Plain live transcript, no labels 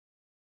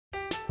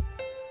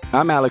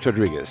I'm Alex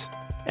Rodriguez.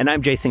 And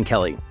I'm Jason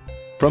Kelly.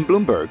 From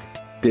Bloomberg,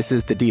 this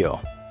is The Deal.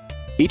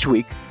 Each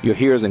week, you'll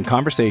hear us in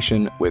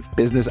conversation with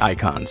business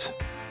icons.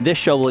 This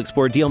show will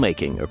explore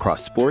deal-making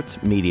across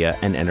sports, media,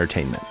 and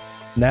entertainment.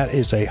 That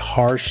is a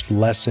harsh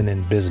lesson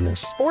in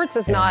business. Sports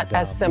is not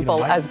as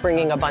simple as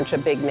bringing a bunch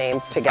of big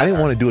names together. I didn't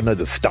want to do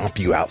another stomp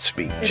you out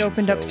speech. It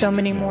opened up so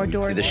many more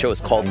doors. The show is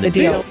called The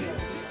Deal.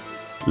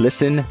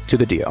 Listen to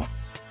The Deal.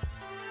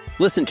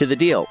 Listen to The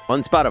Deal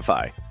on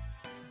Spotify.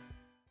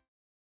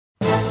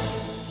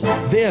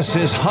 This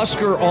is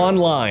Husker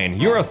Online,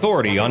 your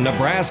authority on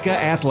Nebraska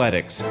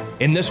athletics.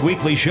 In this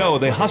weekly show,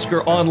 the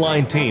Husker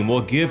Online team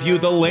will give you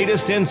the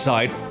latest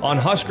insight on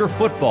Husker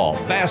football,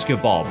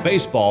 basketball,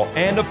 baseball,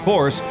 and of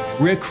course,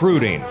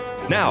 recruiting.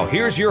 Now,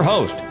 here's your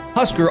host,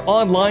 Husker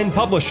Online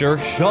publisher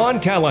Sean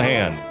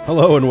Callahan.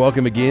 Hello and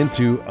welcome again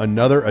to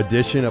another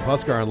edition of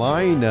Husker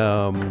Online.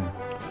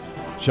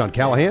 Sean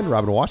Callahan,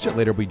 Robin Washut.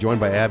 Later, we'll be joined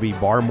by Abby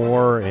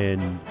Barmore,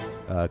 and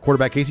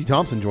quarterback Casey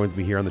Thompson joins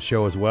me here on the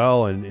show as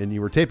well. And you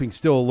were taping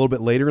still a little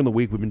bit later in the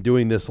week. We've been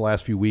doing this the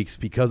last few weeks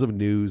because of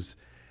news.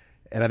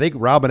 And I think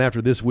Robin,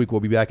 after this week, will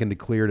be back into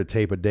clear to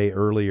tape a day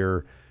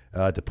earlier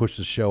to push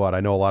the show out.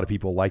 I know a lot of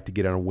people like to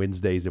get on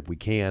Wednesdays if we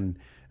can,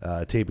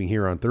 taping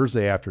here on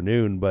Thursday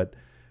afternoon. But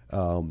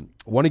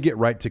want to get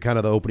right to kind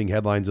of the opening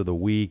headlines of the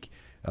week.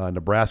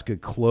 Nebraska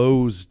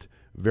closed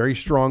very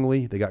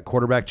strongly. They got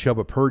quarterback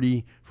Chubba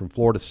Purdy from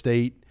Florida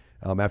State.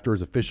 After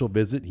his official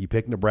visit, he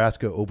picked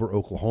Nebraska over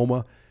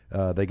Oklahoma.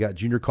 They got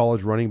junior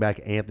college running back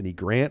Anthony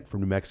Grant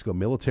from New Mexico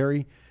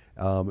Military,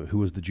 who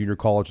was the junior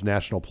college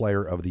national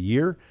player of the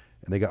year.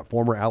 And they got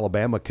former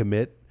Alabama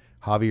commit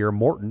Javier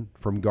Morton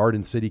from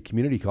Garden City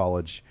Community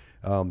College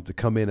to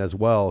come in as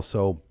well.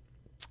 So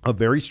a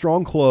very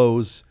strong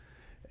close,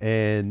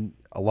 and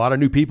a lot of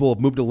new people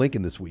have moved to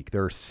Lincoln this week.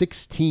 There are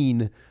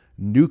 16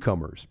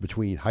 newcomers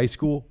between high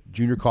school,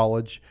 junior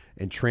college,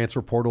 and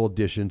transfer portal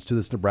additions to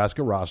this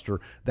Nebraska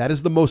roster. That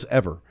is the most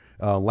ever.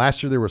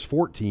 Last year there was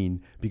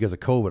 14 because of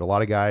COVID. A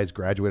lot of guys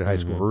graduated high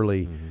school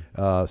early.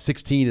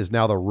 16 is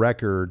now the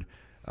record,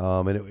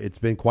 and it's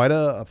been quite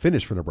a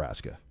finish for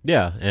Nebraska.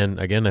 Yeah, and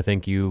again, I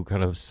think you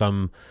kind of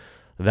sum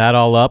that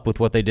all up with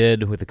what they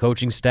did with the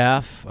coaching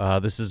staff.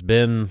 This has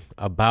been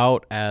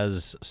about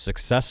as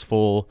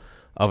successful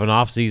of an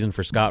offseason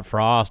for Scott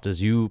Frost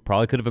as you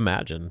probably could have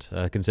imagined,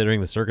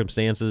 considering the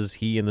circumstances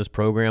he and this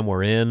program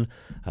were in.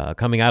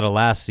 Coming out of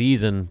last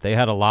season, they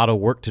had a lot of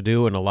work to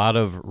do and a lot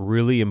of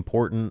really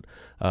important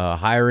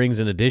hirings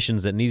and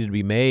additions that needed to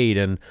be made.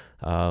 And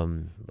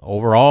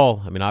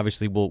overall, I mean,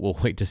 obviously we'll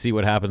wait to see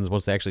what happens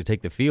once they actually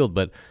take the field.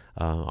 But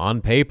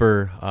on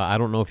paper, I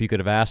don't know if you could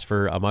have asked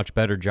for a much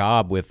better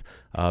job with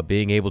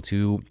being able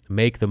to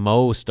make the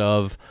most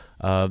of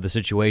the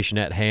situation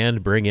at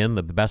hand, bring in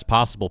the best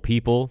possible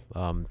people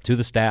to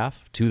the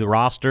staff, to the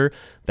roster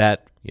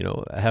that, you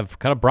know, have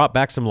kind of brought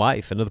back some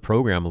life into the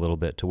program a little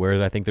bit, to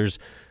where I think there's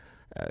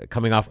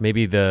coming off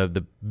maybe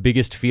the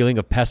biggest feeling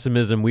of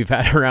pessimism we've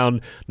had around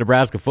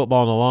Nebraska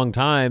football in a long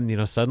time. You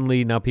know,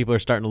 suddenly now people are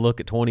starting to look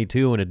at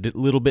 22 in a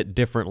little bit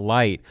different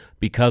light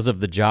because of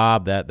the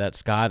job that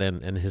Scott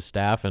and his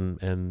staff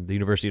and the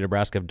University of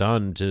Nebraska have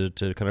done to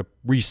kind of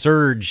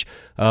resurge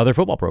their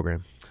football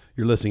program.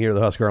 You're listening here to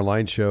the Husker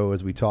Online show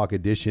as we talk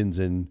additions.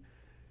 And,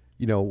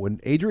 you know, when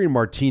Adrian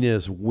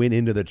Martinez went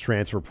into the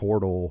transfer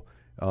portal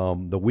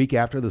the week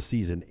after the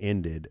season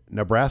ended,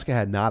 Nebraska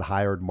had not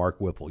hired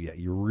Mark Whipple yet.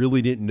 You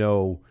really didn't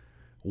know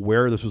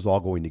where this was all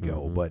going to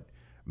go. But,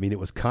 I mean, it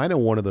was kind of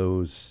one of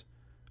those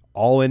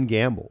all-in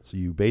gambles.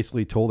 You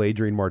basically told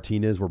Adrian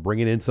Martinez, we're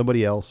bringing in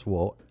somebody else.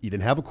 Well, you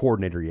didn't have a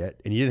coordinator yet,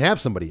 and you didn't have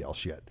somebody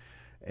else yet.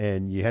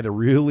 And you had to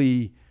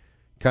really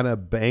kind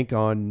of bank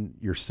on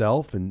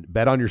yourself and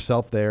bet on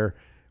yourself there.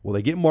 Well,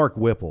 they get Mark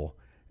Whipple,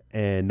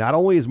 and not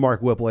only is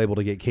Mark Whipple able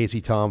to get Casey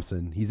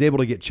Thompson, he's able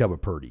to get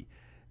Chubba Purdy.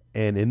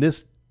 And in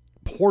this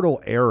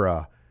portal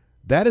era,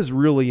 that is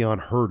really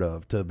unheard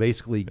of, to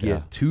basically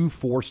get two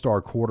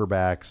 4-star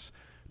quarterbacks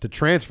to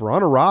transfer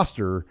on a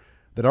roster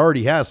that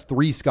already has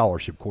 3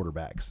 scholarship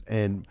quarterbacks.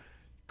 And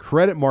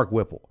credit Mark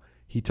Whipple.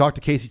 He talked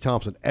to Casey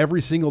Thompson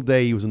every single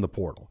day he was in the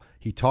portal.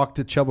 He talked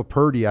to Chubba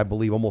Purdy, I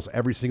believe, almost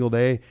every single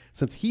day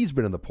since he's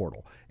been in the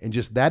portal. And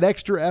just that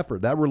extra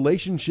effort, that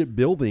relationship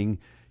building,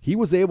 he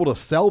was able to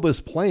sell this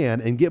plan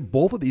and get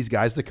both of these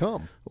guys to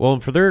come. Well,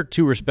 for their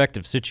two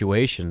respective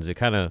situations, it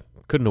kind of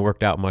couldn't have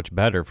worked out much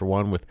better. For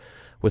one,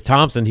 with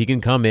Thompson, he can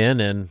come in,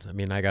 and I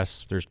mean, I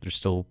guess there's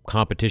still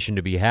competition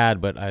to be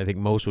had, but I think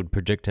most would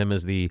predict him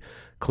as the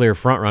clear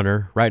front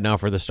runner right now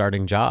for the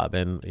starting job.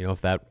 And, you know,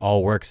 if that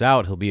all works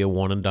out, he'll be a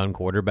one and done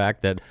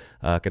quarterback that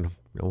can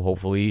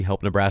hopefully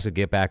help Nebraska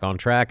get back on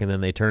track. And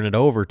then they turn it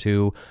over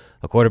to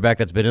a quarterback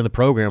that's been in the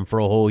program for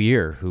a whole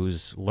year,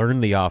 who's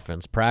learned the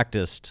offense,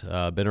 practiced,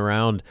 been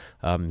around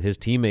his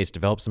teammates,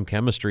 developed some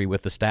chemistry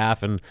with the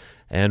staff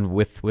and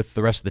with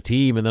the rest of the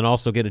team, and then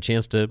also get a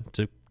chance to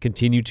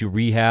continue to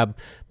rehab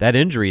that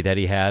injury that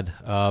he had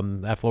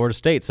at Florida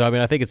State. So, I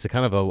mean, I think it's a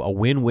kind of a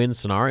win-win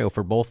scenario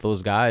for both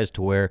those guys,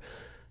 to where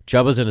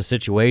Chubba's in a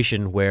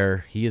situation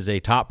where he is a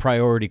top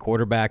priority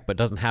quarterback, but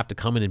doesn't have to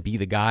come in and be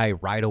the guy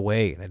right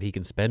away, that he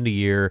can spend a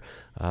year,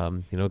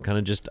 kind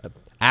of just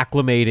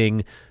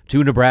acclimating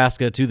to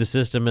Nebraska, to the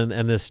system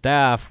and the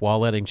staff, while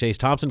letting Chase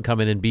Thompson come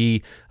in and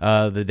be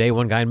the day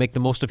one guy and make the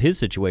most of his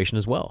situation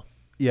as well.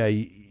 Yeah,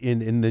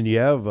 and then you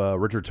have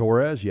Richard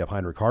Torres, you have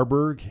Heinrich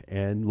Harburg,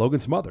 and Logan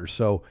Smothers.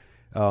 So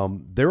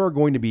there are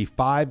going to be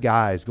 5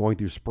 guys going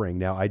through spring.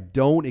 Now, I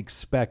don't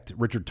expect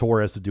Richard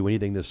Torres to do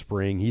anything this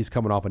spring. He's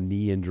coming off a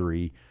knee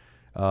injury,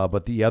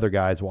 but the other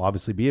guys will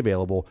obviously be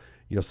available.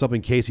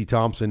 Something Casey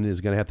Thompson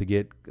is going to have to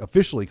get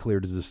officially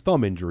cleared is his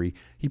thumb injury.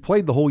 He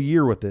played the whole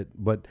year with it,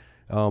 but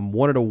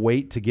wanted to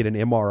wait to get an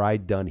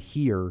MRI done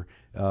here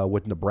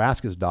with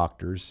Nebraska's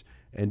doctors,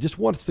 and just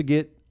wants to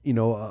get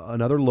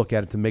another look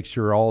at it to make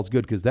sure all is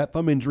good, because that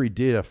thumb injury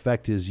did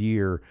affect his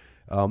year.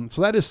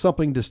 So that is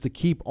something just to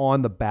keep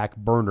on the back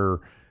burner,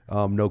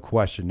 no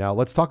question. Now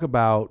let's talk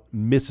about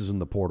misses in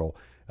the portal.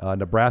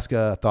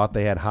 Nebraska thought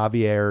they had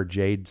Javier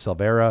Jade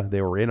Silvera.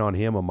 They were in on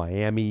him, a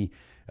Miami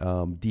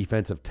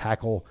defensive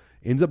tackle.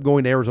 Ends up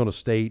going to Arizona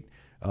State.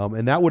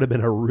 And that would have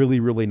been a really,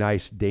 really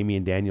nice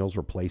Damian Daniels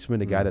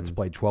replacement, a guy that's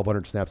played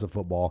 1,200 snaps of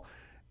football.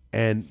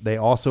 And they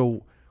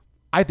also,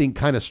 I think,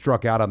 kind of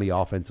struck out on the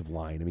offensive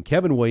line. I mean,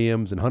 Kevin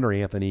Williams and Hunter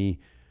Anthony,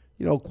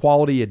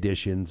 quality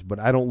additions, but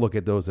I don't look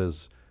at those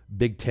as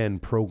Big Ten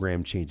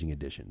program-changing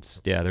additions.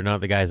 Yeah, they're not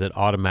the guys that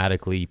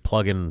automatically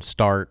plug and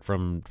start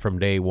from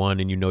day one,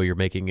 and you're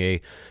making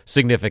a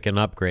significant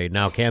upgrade.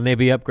 Now, can they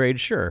be upgraded?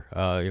 Sure.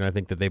 I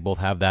think that they both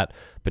have that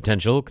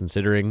potential,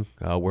 considering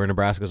where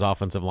Nebraska's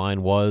offensive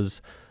line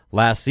was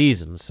last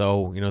season.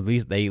 So,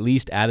 they at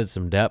least added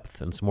some depth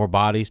and some more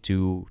bodies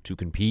to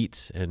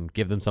compete and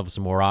give themselves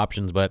some more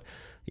options. But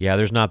yeah,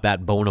 there's not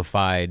that bona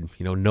fide,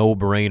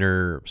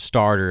 no-brainer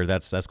starter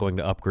that's going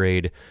to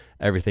upgrade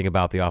everything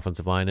about the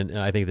offensive line. And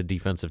I think the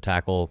defensive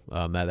tackle,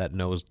 that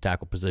nose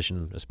tackle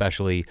position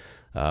especially,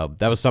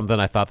 that was something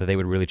I thought that they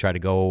would really try to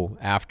go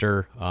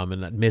after,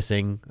 and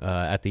missing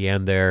at the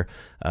end there.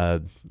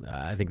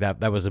 I think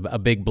that was a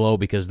big blow,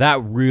 because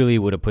that really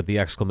would have put the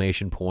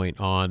exclamation point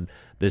on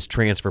this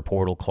transfer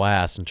portal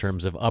class in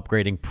terms of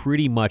upgrading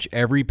pretty much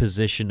every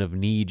position of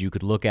need you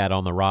could look at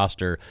on the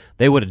roster.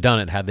 They would have done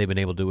it had they been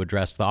able to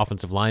address the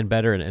offensive line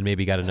better and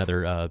maybe got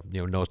another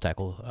nose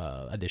tackle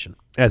addition.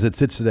 As it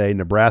sits today,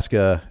 Nebraska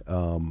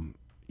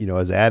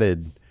has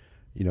added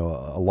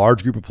a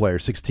large group of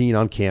players, 16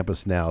 on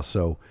campus now.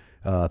 So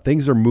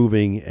things are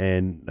moving,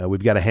 and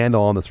we've got a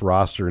handle on this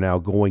roster now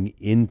going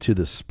into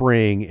the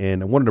spring.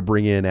 And I wanted to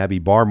bring in Abby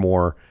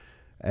Barmore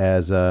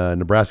as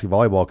Nebraska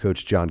volleyball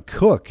coach John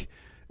Cook.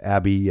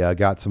 Abby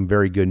got some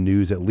very good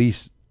news, at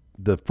least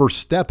the first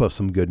step of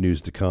some good news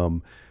to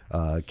come.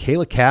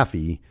 Kayla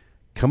Caffey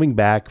coming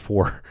back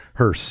for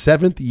her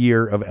 7th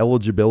year of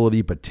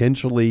eligibility,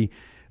 potentially.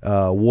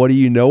 What do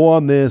you know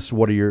on this?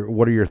 What are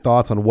your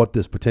thoughts on what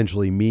this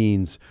potentially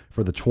means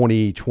for the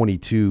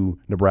 2022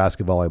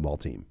 Nebraska volleyball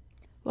team?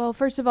 Well,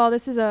 first of all,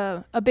 this is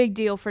a big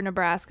deal for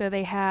Nebraska.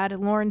 They had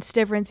Lauren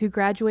Stivrins, who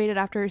graduated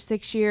after her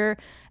 6th year,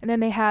 and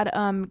then they had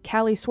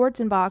Callie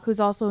Schwarzenbach,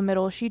 who's also a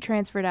middle. She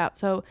transferred out.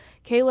 So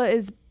Kayla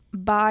is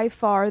by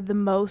far the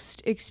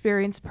most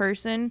experienced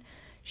person.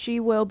 She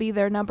will be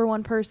their number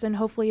one person,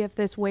 hopefully, if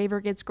this waiver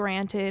gets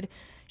granted.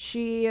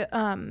 She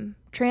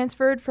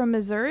transferred from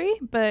Missouri,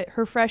 but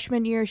her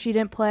freshman year she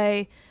didn't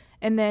play.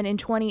 And then in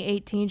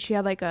 2018, she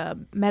had like a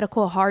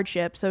medical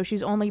hardship. So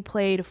she's only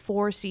played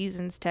 4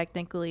 seasons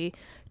technically,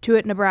 2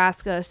 at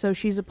Nebraska. So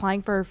she's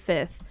applying for her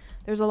 5th.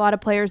 There's a lot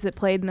of players that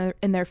played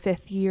in their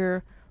 5th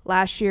year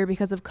last year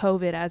because of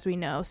COVID, as we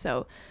know.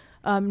 So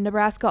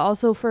Nebraska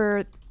also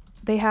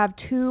they have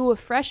 2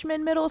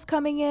 freshman middles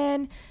coming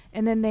in.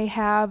 And then they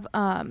have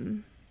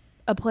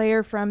a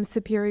player from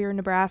Superior,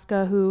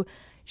 Nebraska, who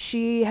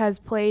she has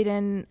played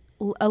in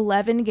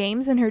 11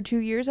 games in her 2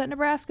 years at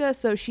Nebraska,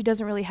 so she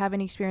doesn't really have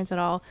any experience at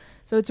all.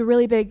 So it's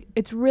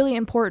really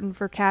important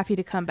for Caffey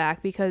to come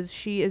back, because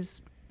she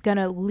is going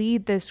to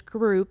lead this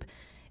group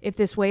if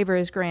this waiver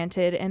is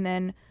granted. And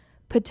then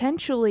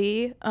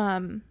potentially,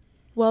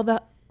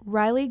 the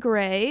Riley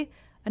Gray,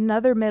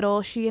 another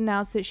middle, she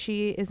announced that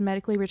she is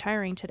medically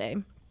retiring today.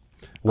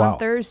 Wow. On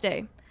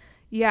Thursday.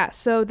 Yeah,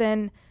 so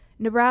then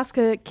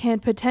Nebraska can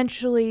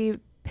potentially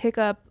pick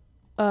up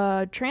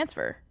a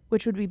transfer,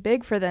 which would be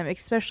big for them,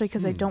 especially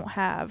because they don't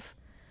have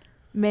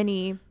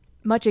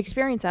much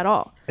experience at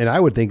all. And I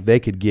would think they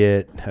could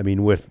get,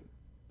 with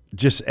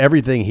just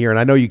everything here, and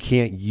I know you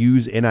can't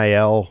use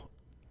NIL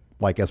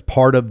like as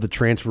part of the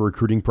transfer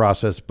recruiting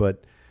process,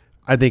 but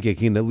I think it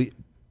can at least,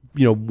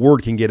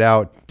 word can get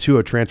out to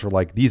a transfer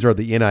like these are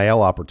the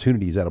NIL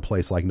opportunities at a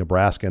place like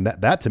Nebraska, and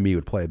that to me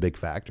would play a big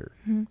factor.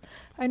 Mm-hmm.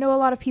 I know a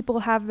lot of people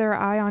have their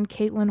eye on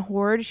Caitlin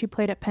Horde. She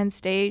played at Penn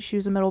State. She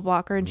was a middle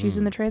blocker, and she's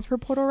in the transfer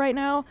portal right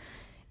now.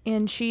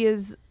 And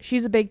she's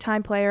a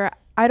big-time player.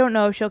 I don't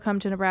know if she'll come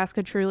to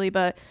Nebraska truly,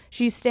 but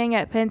she's staying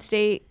at Penn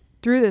State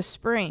through the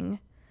spring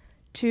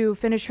to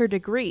finish her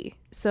degree.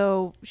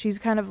 So she's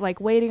kind of like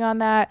waiting on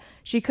that.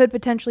 She could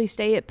potentially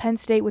stay at Penn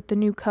State with the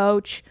new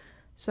coach.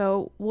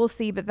 So we'll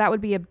see, but that would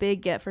be a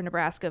big get for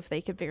Nebraska if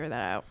they could figure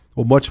that out.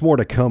 Well, much more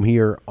to come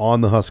here on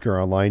the Husker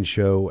Online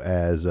show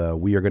as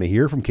we are going to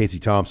hear from Casey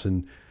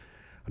Thompson.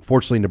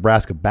 Unfortunately,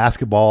 Nebraska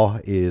basketball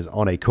is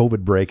on a COVID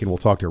break, and we'll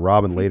talk to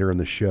Robin later in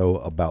the show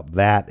about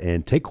that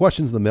and take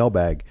questions in the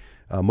mailbag.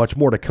 Much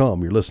more to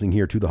come. You're listening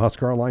here to the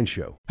Husker Online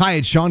show. Hi,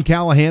 it's Sean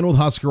Callahan with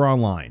Husker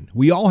Online.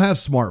 We all have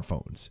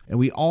smartphones, and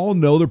we all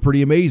know they're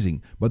pretty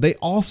amazing, but they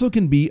also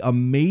can be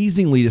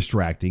amazingly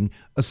distracting,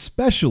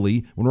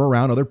 especially when we're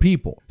around other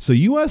people. So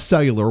US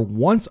Cellular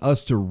wants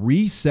us to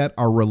reset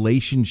our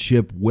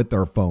relationship with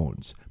our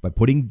phones by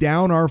putting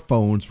down our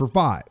phones for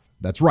 $5.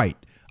 That's right.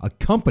 A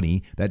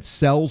company that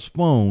sells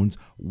phones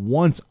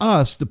wants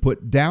us to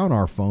put down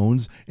our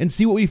phones and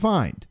see what we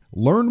find.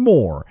 Learn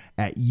more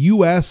at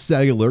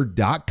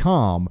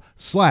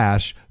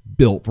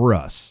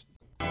uscellular.com/built-for-us.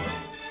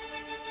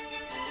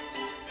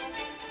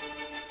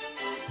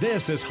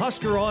 This is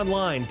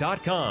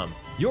HuskerOnline.com,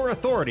 your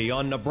authority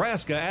on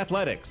Nebraska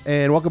athletics.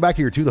 And welcome back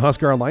here to the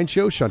Husker Online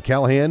show. Sean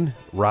Callahan,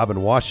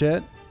 Robin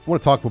Washett. I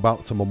want to talk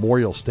about some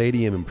Memorial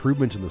Stadium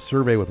improvements in the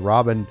survey with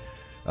Robin.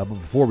 But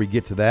before we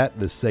get to that,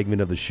 this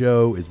segment of the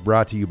show is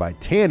brought to you by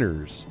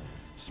Tanner's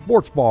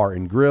Sports Bar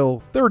and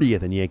Grill,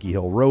 30th and Yankee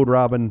Hill Road,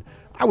 Robin.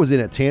 I was in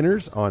at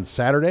Tanner's on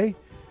Saturday.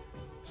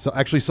 So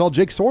actually saw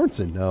Jake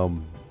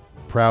Sorensen,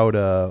 proud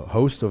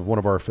host of one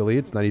of our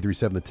affiliates,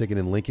 93.7 The Ticket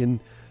in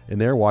Lincoln, in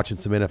there watching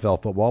some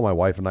NFL football. My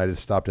wife and I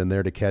just stopped in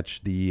there to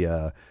catch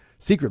the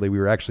secretly, we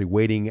were actually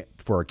waiting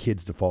for our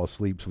kids to fall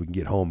asleep so we can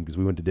get home because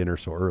we went to dinner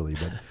so early.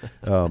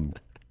 But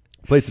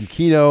played some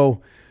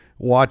Keno,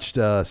 watched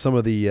some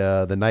of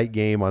the night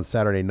game on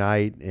Saturday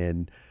night,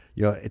 and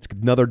it's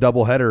another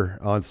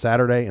doubleheader on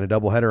Saturday and a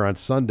doubleheader on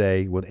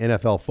Sunday with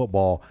NFL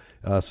football.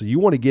 So you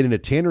want to get into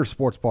Tanner's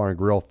Sports Bar and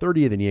Grill,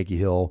 30th and Yankee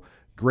Hill.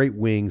 Great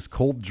wings,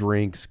 cold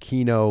drinks,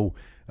 Keno.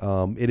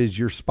 It is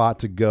your spot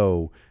to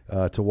go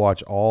to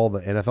watch all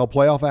the NFL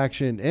playoff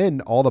action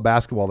and all the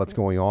basketball that's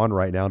going on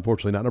right now.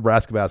 Unfortunately, not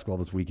Nebraska basketball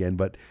this weekend,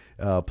 but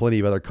plenty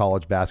of other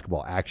college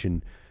basketball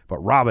action. But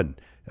Robin,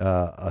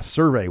 a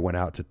survey went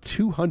out to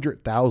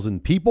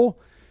 200,000 people.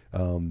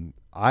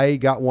 I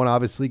got one,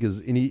 obviously,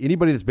 because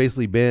anybody that's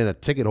basically been a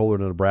ticket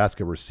holder in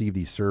Nebraska received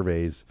these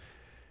surveys.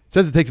 It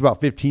says it takes about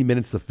 15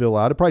 minutes to fill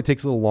out. It probably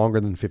takes a little longer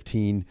than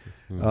 15.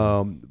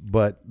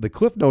 But the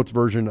Cliff Notes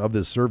version of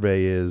this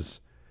survey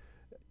is,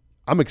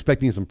 I'm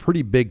expecting some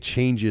pretty big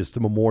changes to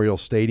Memorial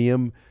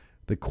Stadium.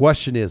 The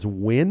question is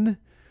when.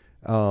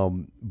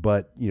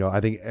 But, I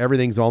think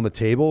everything's on the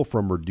table,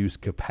 from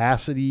reduced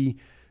capacity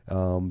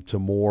to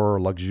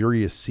more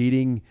luxurious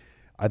seating.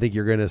 I think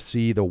you're going to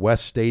see the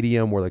West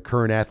Stadium, where the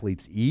current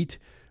athletes eat,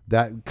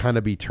 that kind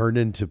of be turned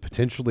into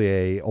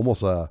potentially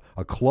almost a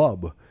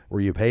club where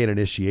you pay an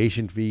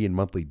initiation fee and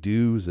monthly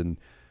dues, and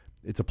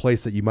it's a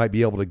place that you might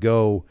be able to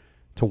go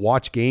to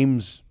watch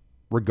games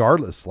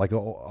regardless, like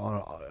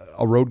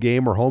a road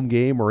game or home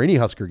game or any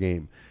Husker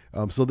game.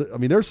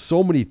 There's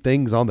so many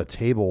things on the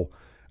table,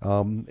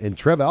 and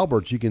Trev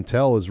Alberts, you can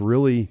tell, is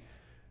really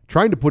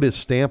trying to put his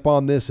stamp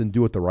on this and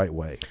do it the right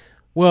way.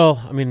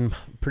 Well,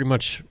 pretty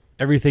much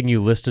everything you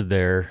listed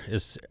there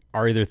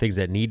are either things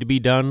that need to be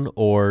done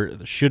or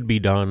should be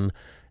done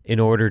in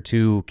order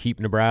to keep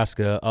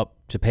Nebraska up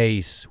to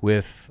pace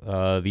with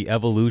the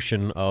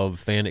evolution of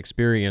fan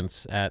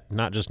experience at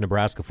not just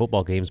Nebraska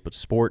football games, but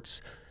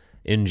sports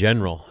in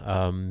general.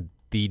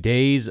 The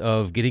days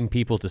of getting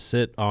people to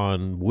sit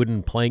on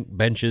wooden plank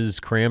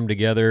benches crammed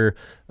together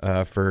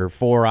for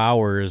 4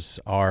 hours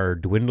are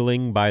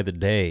dwindling by the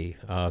day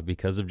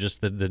because of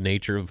just the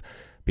nature of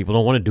people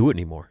don't want to do it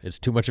anymore. It's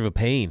too much of a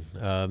pain.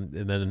 And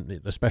then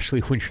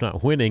especially when you're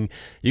not winning,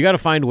 you got to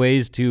find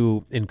ways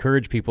to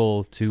encourage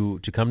people to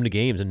come to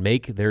games and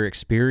make their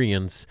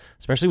experience,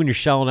 especially when you're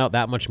shelling out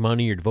that much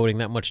money, you're devoting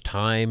that much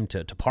time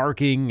to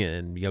parking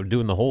and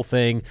doing the whole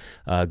thing,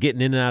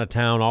 getting in and out of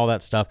town, all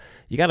that stuff.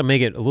 You got to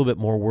make it a little bit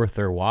more worth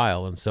their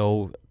while. And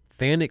so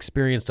fan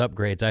experience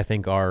upgrades, I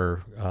think,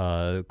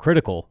 are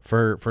critical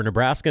for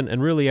Nebraska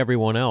and really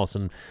everyone else.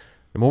 And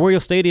the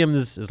Memorial Stadium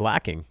is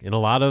lacking in a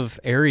lot of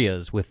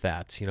areas with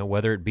that,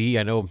 whether it be,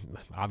 I know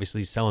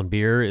obviously selling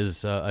beer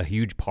is a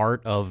huge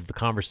part of the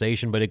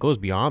conversation, but it goes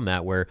beyond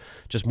that, where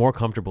just more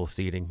comfortable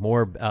seating,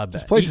 more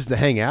just places to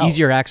hang out,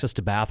 easier access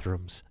to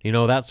bathrooms,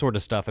 that sort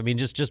of stuff.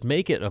 Just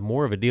make it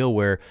more of a deal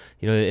where,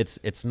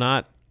 it's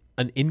not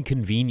an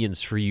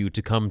inconvenience for you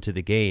to come to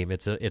the game.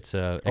 It's a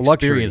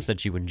experience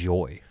that you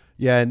enjoy.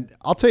 Yeah, and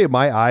I'll tell you,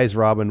 my eyes,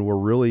 Robin, were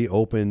really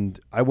opened.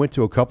 I went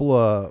to a couple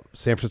of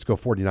San Francisco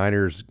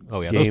 49ers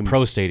games. Those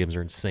pro stadiums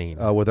are insane.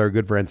 With our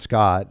good friend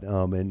Scott,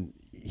 and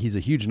he's a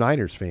huge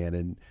Niners fan.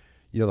 And,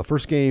 the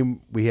first game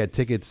we had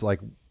tickets,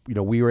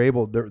 we were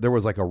able, there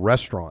was like a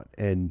restaurant,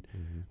 and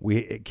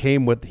it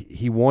came with,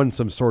 he won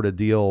some sort of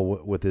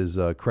deal with his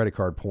credit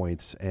card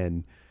points.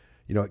 And,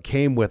 it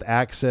came with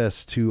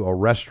access to a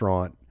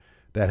restaurant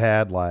that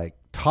had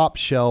top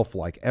shelf,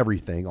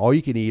 everything, all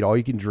you can eat, all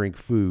you can drink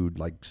food,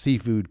 like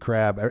seafood,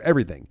 crab,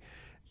 everything.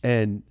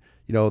 And,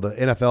 the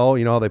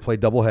NFL, how they play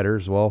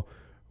doubleheaders. Well,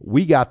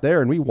 we got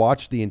there and we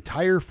watched the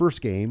entire first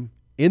game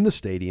in the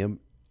stadium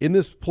in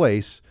this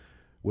place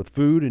with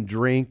food and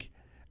drink.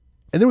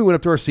 And then we went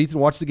up to our seats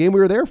and watched the game we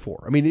were there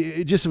for. I mean,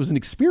 it just was an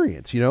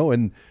experience,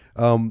 And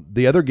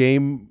the other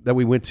game that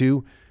we went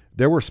to,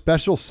 there were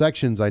special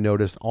sections I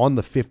noticed on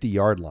the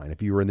 50-yard line.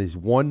 If you were in this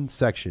one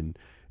section,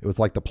 it was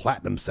like the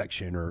platinum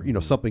section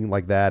or, something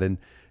like that. And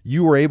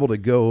you were able to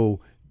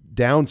go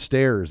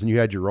downstairs and you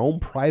had your own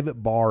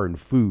private bar and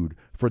food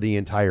for the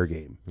entire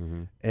game.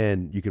 Mm-hmm.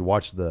 And you could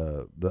watch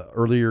the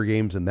earlier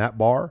games in that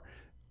bar,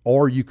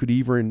 or you could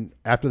even,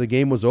 after the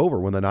game was over,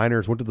 when the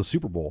Niners went to the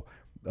Super Bowl,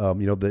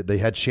 they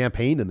had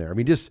champagne in there. I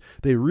mean,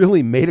 they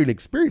really made an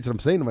experience. And I'm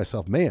saying to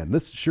myself, man,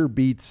 this sure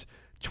beats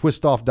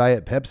twist off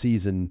Diet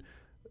Pepsis and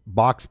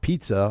box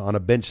pizza on a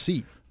bench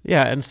seat.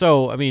 Yeah. And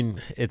so, I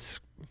mean, it's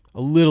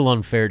a little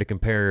unfair to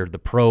compare the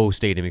pro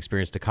stadium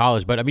experience to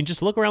college, but I mean,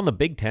 just look around the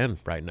Big Ten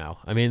right now.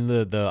 I mean,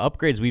 the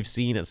upgrades we've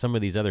seen at some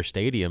of these other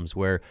stadiums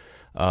where,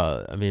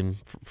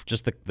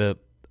 just the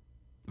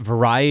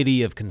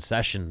variety of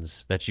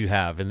concessions that you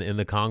have in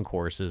the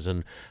concourses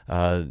and,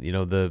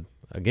 the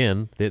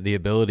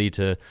ability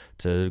to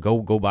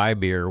go buy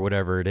beer or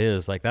whatever it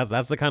is, like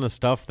that's the kind of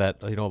stuff that,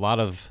 a lot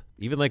of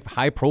even like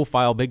high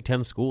profile Big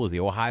Ten schools,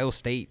 the Ohio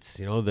States,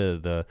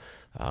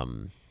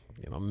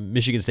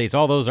 Michigan States,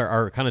 all those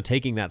are kind of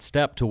taking that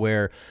step to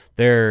where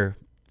they're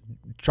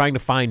trying to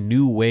find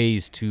new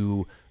ways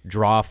to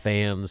draw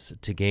fans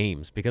to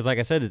games. Because like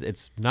I said,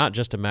 it's not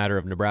just a matter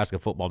of Nebraska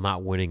football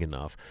not winning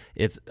enough.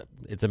 It's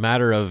a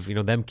matter of,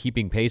 them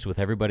keeping pace with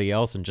everybody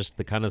else and just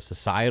the kind of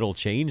societal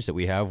change that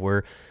we have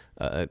where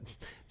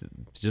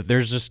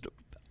there's just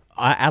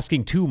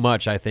asking too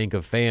much, I think,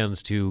 of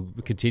fans to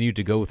continue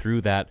to go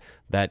through that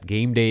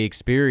game day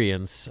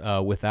experience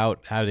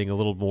without adding a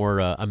little more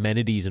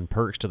amenities and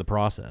perks to the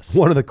process.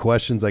 One of the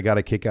questions I got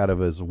a kick out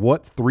of is,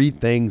 what 3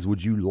 things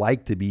would you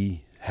like to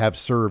have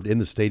served in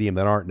the stadium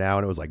that aren't now?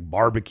 And it was like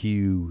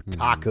barbecue,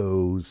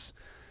 tacos,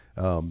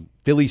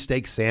 Philly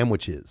steak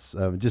sandwiches.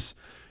 I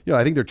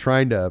think they're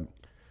trying to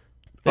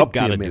up the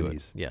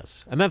amenities.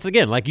 Yes. And that's,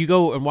 again, like you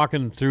go and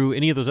walking through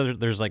any of those other,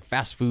 there's like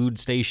fast food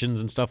stations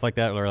and stuff like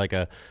that, or like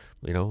a,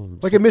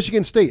 like at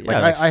Michigan State.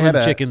 Yeah, like I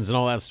had chickens and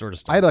all that sort of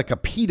stuff. I had like a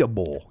pita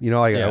bowl.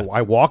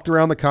 I walked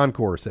around the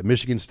concourse at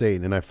Michigan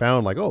State and I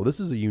found like, oh, this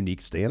is a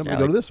unique stand. I'm going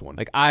to go to this one.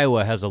 Like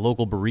Iowa has a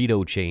local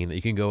burrito chain that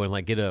you can go and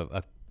like get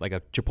a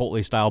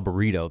Chipotle style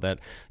burrito that,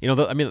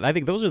 I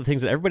think those are the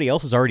things that everybody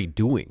else is already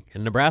doing.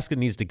 And Nebraska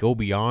needs to go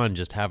beyond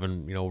just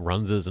having,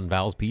 Runza's and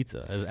Val's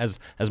Pizza.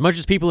 As much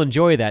as people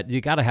enjoy that,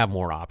 you got to have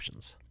more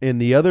options.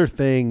 And the other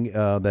thing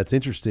that's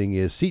interesting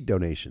is seat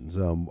donations.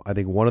 I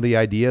think one of the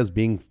ideas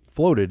being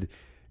floated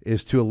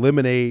is to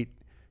eliminate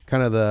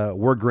kind of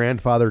we're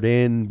grandfathered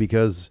in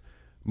because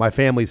my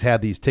family's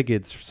had these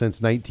tickets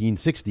since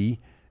 1960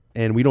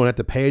 and we don't have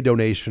to pay a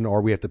donation,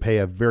 or we have to pay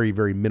a very,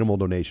 very minimal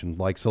donation.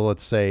 Like, so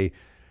let's say,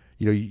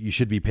 you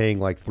should be paying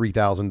like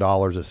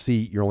 $3,000 a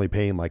seat. You're only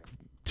paying like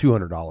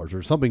 $200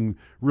 or something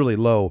really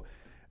low.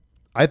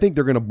 I think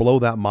they're going to blow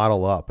that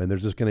model up, and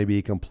there's just going to be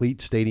a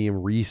complete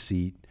stadium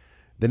reseat.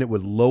 Then it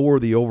would lower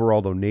the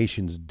overall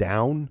donations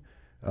down,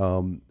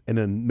 and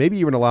then maybe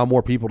even allow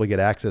more people to get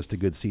access to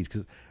good seats.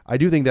 Because I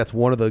do think that's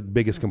one of the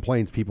biggest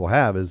complaints people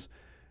have is,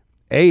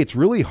 it's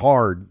really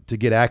hard to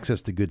get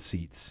access to good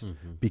seats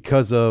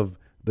because of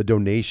the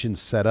donation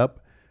setup.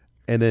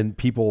 And then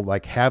people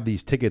like have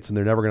these tickets and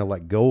they're never going to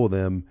let go of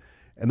them.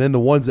 And then the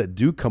ones that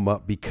do come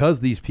up,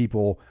 because these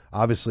people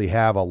obviously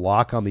have a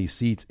lock on these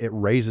seats, it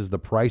raises the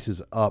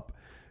prices up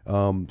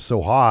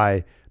so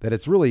high that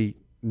it's really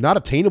not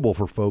attainable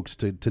for folks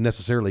to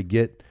necessarily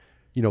get,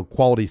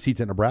 quality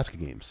seats at Nebraska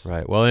games.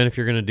 Right. Well, and if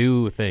you're going to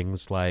do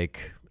things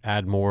like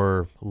add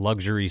more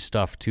luxury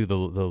stuff to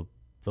the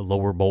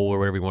lower bowl or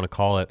whatever you want to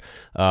call it.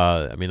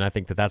 I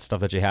think that's stuff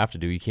that you have to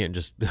do. You can't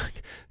just,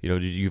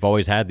 you've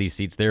always had these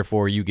seats.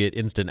 Therefore, you get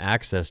instant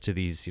access to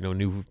these,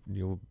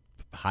 new,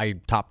 high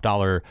top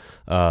dollar,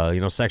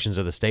 sections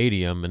of the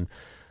stadium. And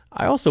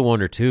I also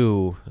wonder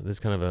too, this is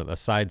kind of a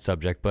side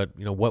subject, but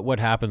what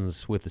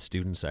happens with the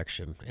student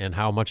section and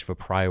how much of a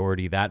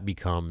priority that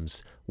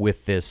becomes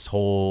with this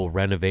whole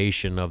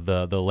renovation of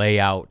the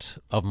layout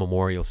of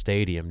Memorial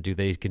Stadium? Do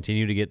they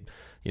continue to get,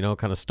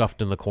 kind of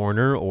stuffed in the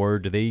corner, or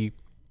do they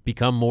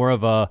become more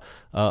of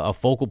a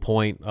focal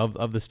point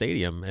of the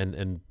stadium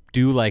and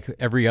do like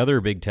every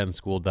other Big Ten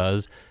school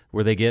does,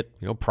 where they get,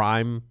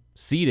 prime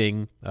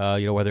seating,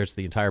 whether it's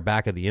the entire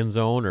back of the end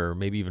zone or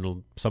maybe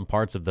even some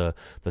parts of the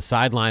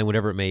sideline,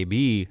 whatever it may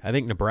be. I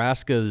think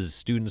Nebraska's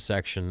student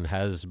section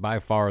has by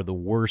far the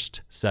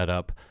worst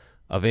setup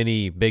of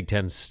any Big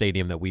Ten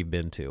stadium that we've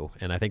been to.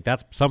 And I think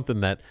that's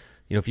something that,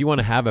 if you want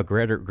to have a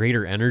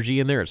greater energy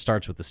in there, it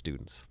starts with the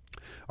students.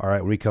 All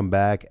right, when we come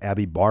back,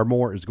 Abby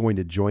Barmore is going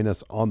to join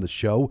us on the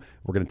show.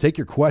 We're going to take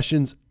your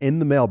questions in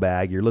the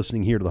mailbag. You're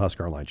listening here to the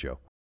Husker Online Show.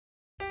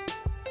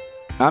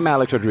 I'm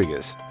Alex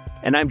Rodriguez.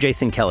 And I'm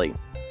Jason Kelly.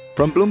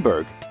 From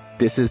Bloomberg,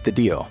 this is The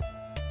Deal.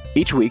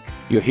 Each week,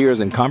 you'll hear us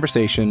in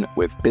conversation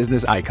with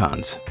business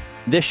icons.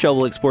 This show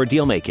will explore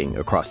deal-making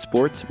across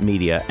sports,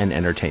 media, and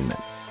entertainment.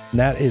 And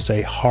that is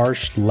a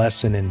harsh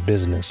lesson in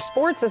business.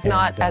 Sports is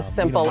not as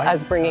simple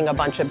as bringing a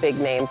bunch of big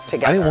names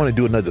together. I didn't want to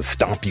do another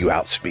stomp you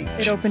out speech.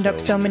 It opened up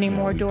so many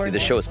more doors.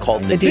 The show is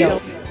called The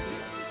Deal.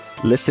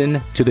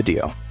 Listen to the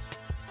deal.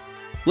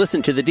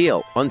 Listen to The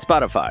Deal on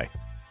Spotify.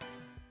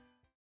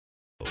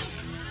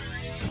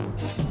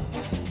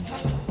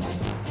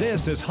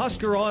 This is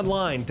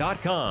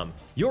HuskerOnline.com,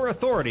 your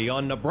authority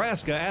on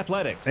Nebraska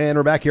athletics. And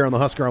we're back here on the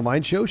Husker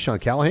Online Show. Sean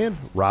Callahan,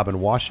 Robin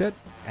Washut,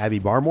 Abby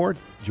Barmore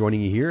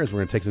joining you here as we're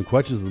going to take some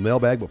questions in the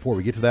mailbag. Before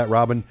we get to that,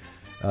 Robin,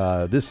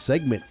 this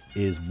segment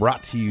is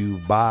brought to you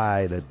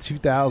by the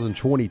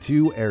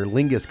 2022 Aer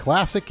Lingus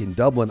Classic in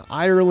Dublin,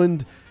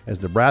 Ireland,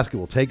 as Nebraska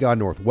will take on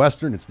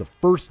Northwestern. It's the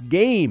first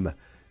game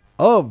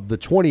of the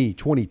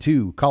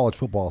 2022 college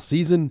football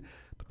season.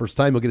 The first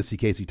time you'll get to see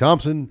Casey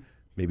Thompson,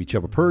 maybe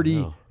Chubba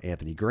Purdy,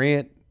 Anthony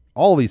Grant,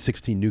 all these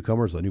 16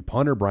 newcomers, a new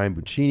punter, Brian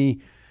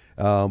Buccini,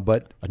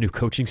 but a new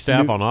coaching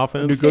staff on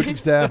offense. New coaching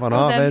staff on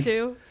offense.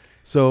 Too.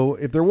 So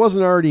if there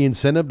wasn't already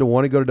incentive to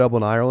want to go to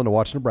Dublin, Ireland to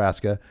watch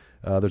Nebraska,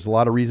 there's a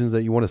lot of reasons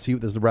that you want to see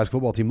what this Nebraska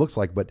football team looks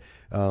like, but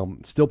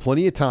still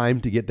plenty of time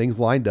to get things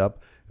lined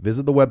up.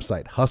 Visit the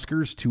website,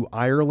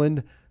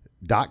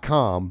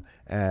 HuskersToIreland.com,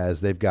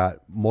 as they've got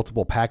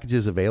multiple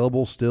packages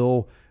available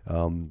still,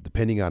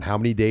 depending on how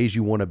many days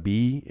you want to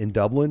be in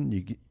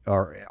Dublin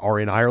or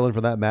in Ireland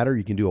for that matter.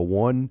 You can do a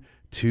 1,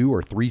 2,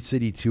 or 3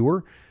 city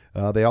tour.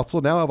 They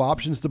also now have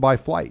options to buy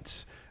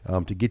flights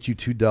to get you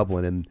to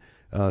Dublin. And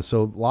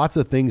so lots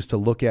of things to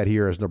look at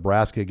here as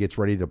Nebraska gets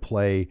ready to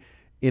play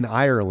in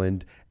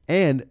Ireland.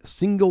 And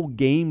single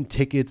game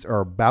tickets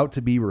are about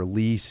to be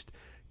released.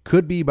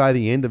 Could be by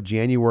the end of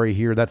January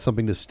here. That's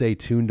something to stay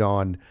tuned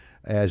on,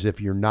 as if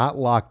you're not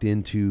locked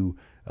into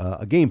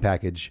a game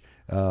package,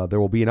 there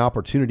will be an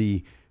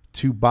opportunity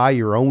to buy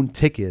your own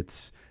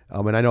tickets.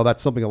 And I know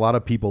that's something a lot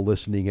of people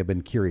listening have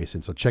been curious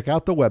in. So check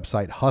out the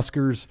website,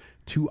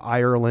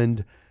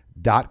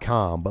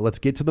 HuskersToIreland.com. But let's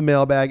get to the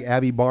mailbag.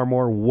 Abby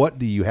Barmore, what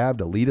do you have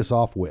to lead us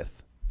off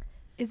with?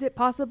 Is it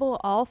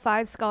possible all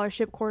 5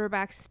 scholarship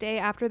quarterbacks stay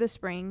after the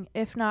spring?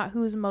 If not,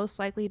 who's most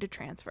likely to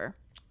transfer?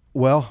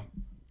 Well,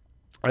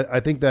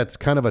 I think that's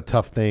kind of a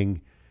tough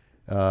thing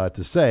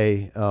to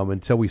say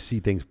until we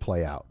see things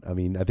play out. I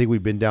mean, I think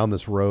we've been down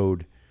this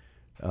road,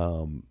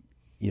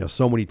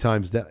 so many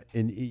times that,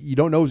 and you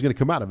don't know who's going to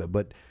come out of it.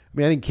 But I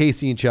mean, I think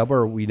Casey and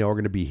Chubba we know are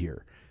going to be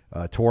here.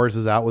 Torres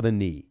is out with a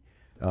knee.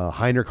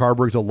 Heinrich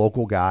Haarberg's a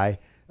local guy.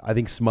 I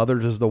think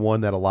Smothers is the one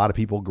that a lot of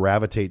people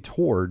gravitate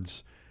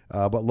towards.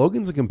 But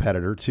Logan's a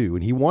competitor too,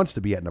 and he wants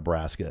to be at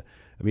Nebraska.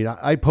 I mean,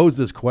 I posed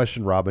this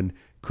question, Robin.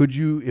 Could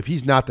you, if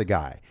he's not the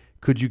guy,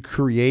 could you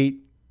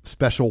create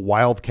special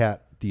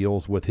Wildcat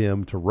deals with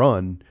him to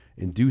run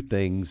and do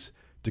things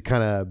to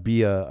kind of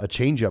be a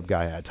change-up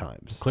guy at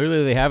times?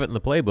 Clearly they have it in the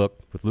playbook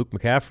with Luke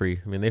McCaffrey.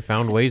 I mean, they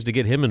found ways to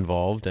get him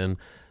involved, and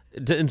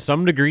in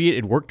some degree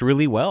it worked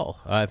really well.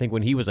 I think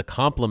when he was a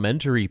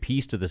complementary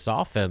piece to this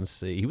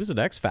offense, he was an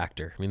X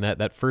factor. I mean,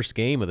 that first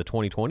game of the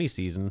 2020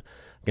 season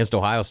against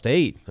Ohio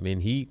State, I mean,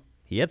 he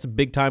had some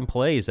big-time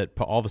plays that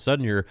all of a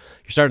sudden you're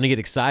starting to get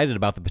excited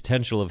about the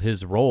potential of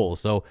his role.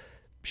 So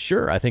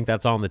sure, I think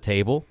that's on the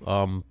table.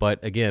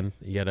 But again,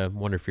 you gotta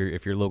wonder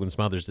if you're Logan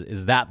Smothers,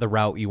 is that the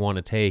route you want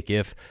to take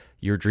if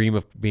your dream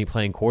of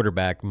playing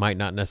quarterback might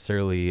not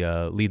necessarily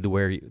lead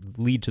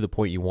to the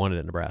point you wanted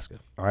at Nebraska?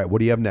 All right, what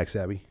do you have next,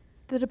 Abby?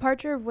 The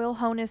departure of Will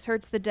Honus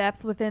hurts the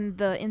depth within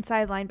the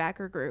inside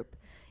linebacker group.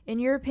 In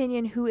your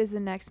opinion, who is the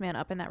next man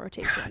up in that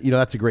rotation?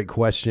 That's a great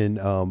question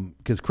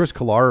because Chris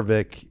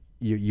Kolarevic,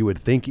 you would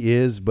think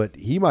is, but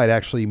he might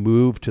actually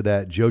move to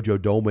that JoJo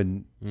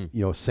Domann,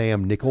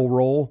 Sam Nickel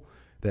role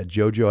that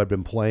JoJo had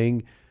been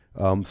playing.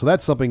 So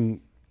that's something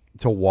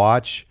to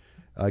watch.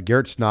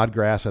 Garrett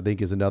Snodgrass, I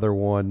think, is another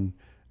one.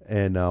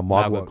 And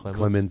Magua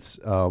Clements.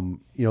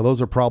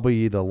 Those are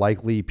probably the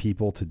likely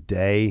people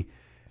today.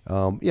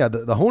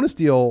 The Honus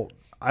deal,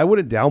 I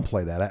wouldn't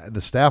downplay that.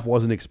 The staff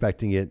wasn't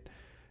expecting it.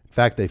 In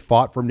fact, they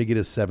fought for him to get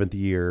his 7th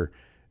year.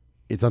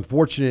 It's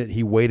unfortunate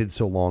he waited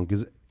so long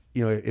because,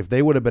 if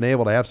they would have been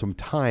able to have some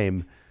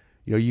time,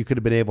 you could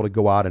have been able to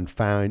go out and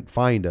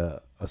find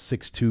a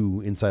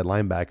 6'2" inside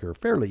linebacker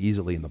fairly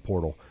easily in the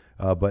portal.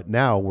 But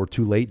now we're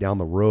too late down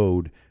the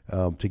road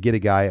to get a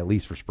guy at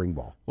least for spring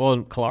ball. Well,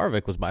 and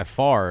Kolarevic was by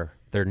far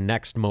their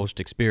next most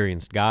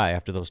experienced guy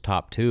after those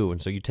top 2. And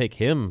so you take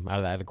him out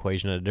of that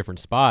equation at a different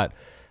spot,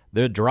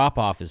 the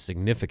drop-off is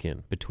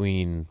significant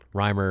between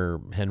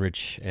Reimer,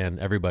 Henrich, and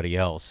everybody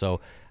else.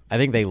 So I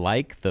think they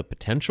like the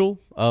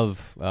potential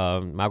of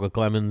Magua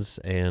Clemens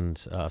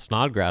and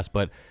Snodgrass,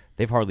 but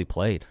they've hardly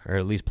played, or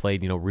at least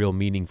played, real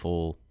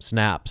meaningful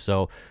snaps.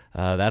 So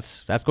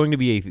that's going to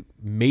be a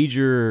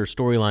major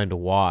storyline to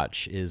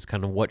watch, is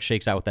kind of what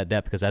shakes out with that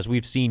depth. Because as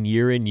we've seen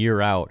year in,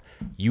 year out,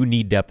 you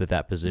need depth at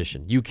that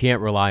position. You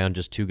can't rely on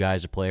just 2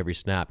 guys to play every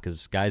snap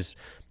because guys,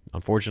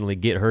 unfortunately,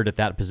 get hurt at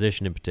that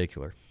position in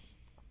particular.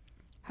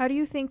 How do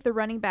you think the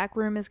running back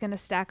room is going to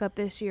stack up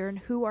this year, and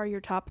who are your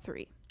top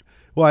 3?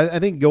 Well, I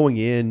think going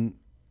in,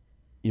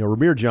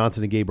 Ramir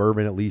Johnson and Gabe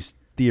Ervin at least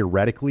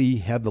theoretically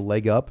have the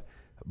leg up.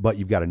 But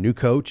you've got a new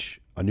coach,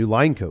 a new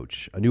line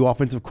coach, a new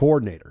offensive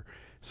coordinator.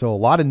 So a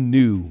lot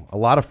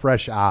of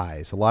fresh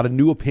eyes, a lot of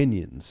new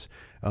opinions.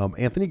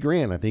 Anthony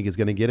Grant, I think, is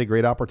going to get a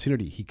great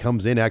opportunity. He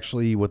comes in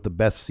actually with the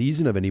best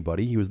season of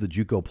anybody. He was the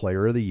JUCO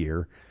Player of the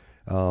Year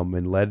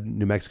and led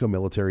New Mexico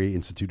Military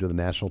Institute to the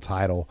national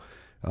title.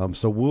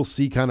 So we'll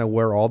see kind of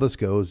where all this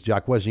goes.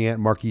 Jacques Yant,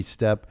 Marquis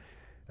Stepp.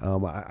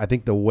 I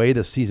think the way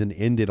the season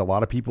ended, a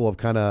lot of people have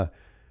kind of,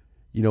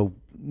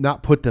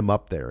 not put them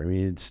up there. I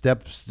mean,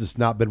 Stepp's just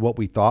not been what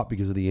we thought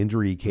because of the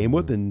injury he came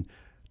with, and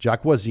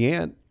Jacques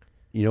Yant,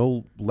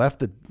 left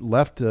to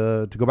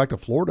go back to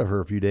Florida for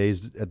a few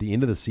days at the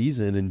end of the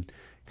season and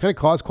kind of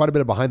caused quite a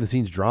bit of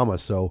behind-the-scenes drama.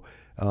 So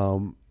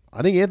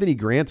I think Anthony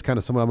Grant's kind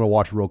of someone I'm going to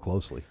watch real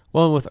closely.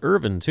 Well, and with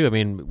Irvin, too, I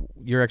mean,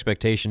 your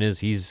expectation is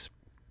he's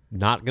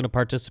not going to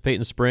participate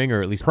in spring,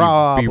 or at least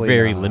be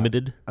very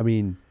limited? I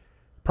mean,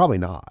 probably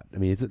not. I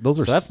mean, those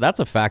are that's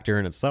a factor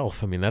in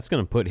itself. I mean, that's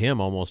going to put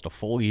him almost a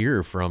full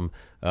year from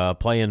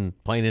playing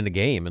in a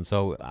game. And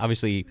so,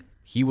 obviously,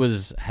 he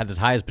had as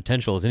high as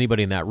potential as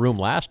anybody in that room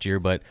last year,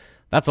 but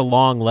that's a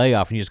long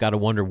layoff, and you just got to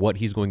wonder what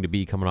he's going to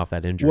be coming off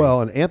that injury.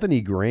 Well, and Anthony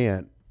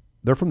Grant,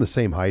 they're from the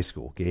same high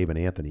school, Gabe and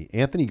Anthony.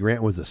 Anthony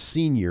Grant was a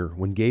senior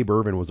when Gabe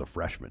Irvin was a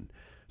freshman.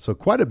 So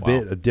quite a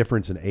bit of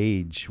difference in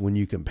age when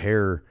you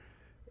compare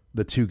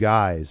the two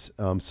guys.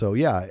 They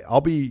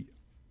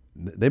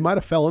might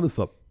have fell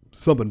into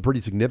something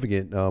pretty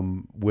significant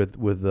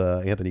with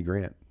Anthony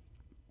Grant.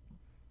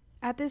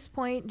 At this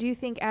point, do you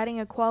think adding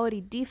a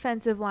quality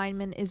defensive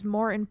lineman is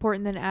more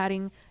important than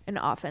adding an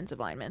offensive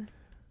lineman?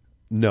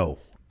 No.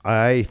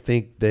 I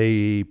think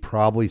they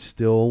probably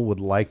still would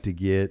like to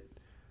get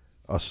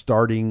a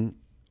starting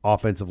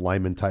offensive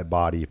lineman type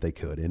body if they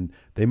could. And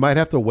they might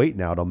have to wait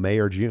now till May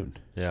or June.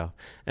 Yeah.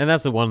 And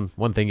that's the one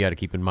thing you got to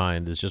keep in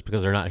mind is just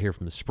because they're not here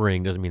from the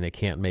spring doesn't mean they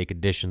can't make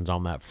additions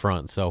on that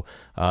front. So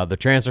the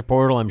transfer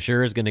portal, I'm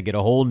sure, is going to get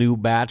a whole new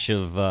batch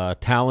of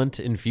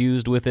talent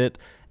infused with it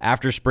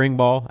after spring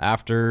ball,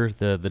 after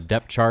the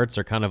depth charts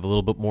are kind of a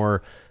little bit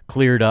more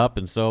cleared up.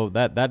 And so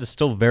that is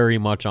still very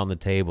much on the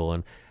table.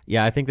 And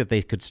yeah, I think that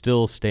they could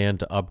still stand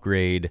to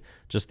upgrade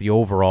just the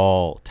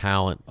overall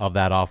talent of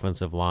that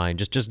offensive line,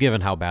 just given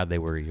how bad they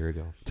were a year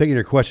ago. Taking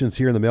your questions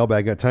here in the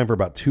mailbag. Got time for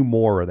about two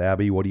more with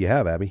Abby. What do you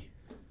have, Abby?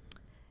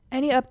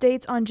 Any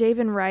updates on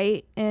Javen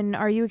Wright, and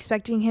are you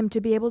expecting him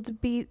to be able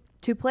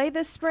to play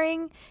this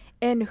spring?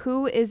 And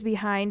who is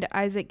behind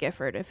Isaac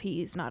Gifford if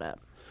he's not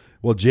up?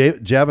 Well,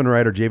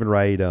 Javen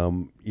Wright,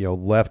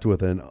 left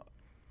with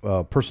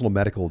a personal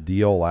medical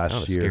deal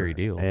last year. Scary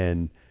deal.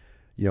 And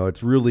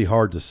it's really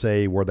hard to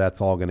say where that's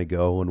all going to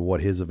go and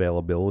what his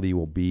availability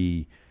will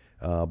be.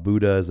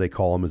 Buddha, as they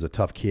call him, is a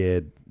tough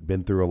kid,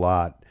 been through a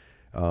lot.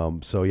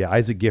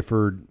 Isaac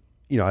Gifford,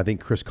 I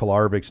think Chris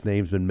Kolarvik's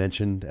name's been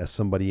mentioned as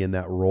somebody in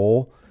that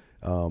role.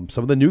 Some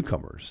of the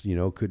newcomers,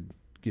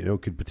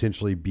 could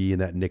potentially be in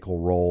that nickel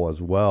role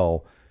as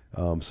well.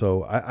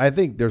 I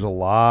think there's a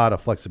lot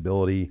of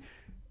flexibility.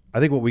 I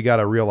think what we got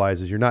to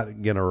realize is you're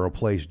not going to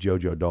replace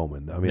JoJo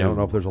Domann. I mean, I don't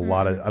know if there's a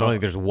lot of... I don't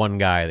think there's one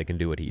guy that can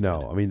do what he did.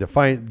 No, I mean, to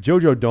find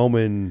JoJo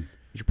Domann...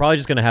 You're probably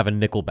just going to have a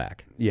nickel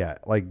back. Yeah,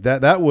 like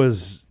that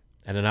was...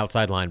 And an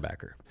outside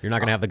linebacker. You're not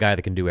going to have the guy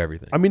that can do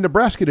everything. I mean,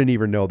 Nebraska didn't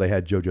even know they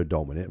had JoJo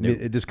Domann.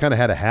 It just kind of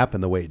had to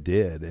happen the way it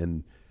did.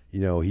 And,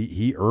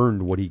 he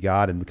earned what he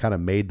got and kind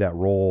of made that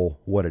role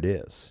what it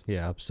is.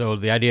 Yeah, so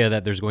the idea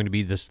that there's going to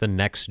be just the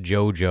next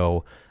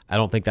JoJo... I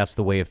don't think that's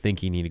the way of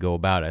thinking you need to go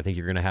about it. I think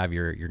you're going to have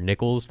your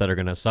nickels that are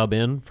going to sub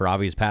in for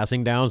obvious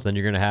passing downs. Then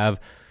you're going to have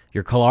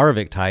your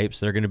Kolarvik types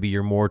that are going to be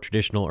your more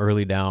traditional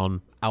early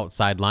down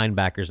outside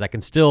linebackers that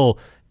can still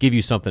give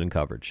you something in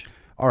coverage.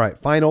 All right,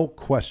 final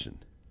question.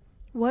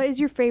 What is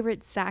your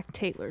favorite Zach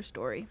Taylor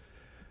story?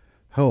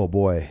 Oh,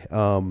 boy.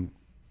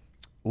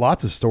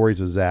 Lots of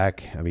stories with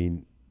Zach. I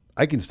mean,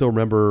 I can still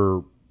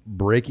remember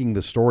breaking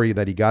the story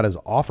that he got his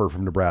offer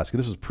from Nebraska.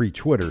 This was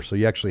pre-Twitter, so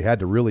you actually had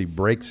to really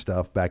break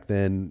stuff back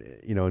then,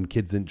 and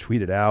kids didn't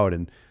tweet it out.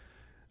 And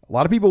a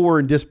lot of people were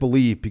in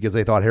disbelief because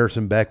they thought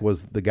Harrison Beck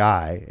was the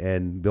guy,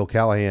 and Bill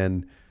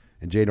Callahan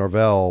and Jay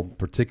Norvell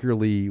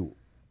particularly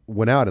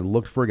went out and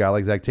looked for a guy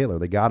like Zach Taylor.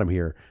 They got him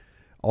here.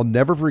 I'll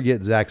never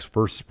forget Zach's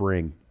first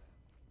spring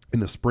in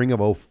the spring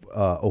of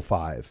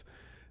 05.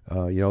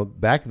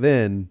 Back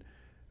then,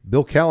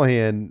 Bill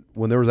Callahan,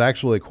 when there was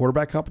actually a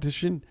quarterback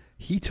competition,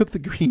 he took the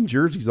green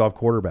jerseys off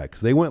quarterbacks.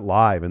 They went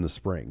live in the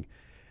spring.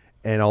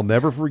 And I'll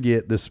never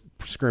forget this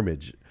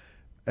scrimmage.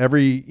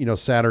 Every,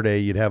 Saturday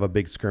you'd have a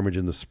big scrimmage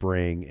in the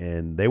spring,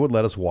 and they would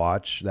let us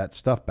watch that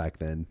stuff back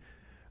then.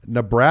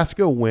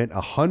 Nebraska went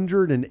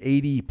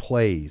 180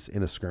 plays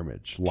in a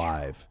scrimmage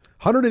live.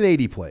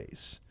 180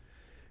 plays.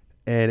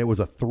 And it was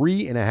a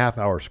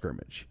 3.5-hour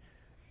scrimmage.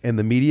 And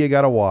the media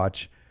got to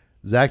watch.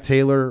 Zach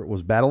Taylor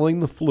was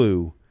battling the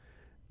flu,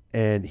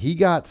 and he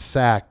got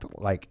sacked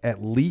like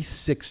at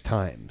least 6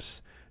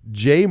 times.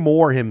 Jay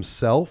Moore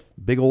himself,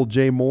 big old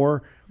Jay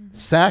Moore,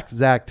 sacked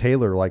Zach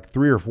Taylor like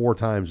 3 or 4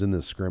 times in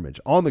this scrimmage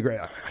on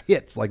the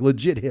hits, like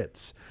legit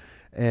hits.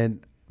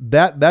 And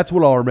that's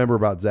what I'll remember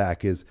about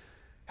Zach is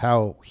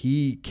how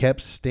he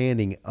kept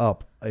standing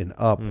up and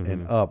up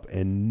and up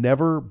and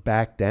never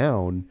backed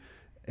down.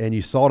 And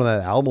you saw it in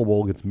that Alamo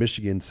Bowl against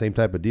Michigan, same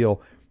type of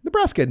deal.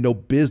 Nebraska had no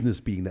business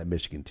beating that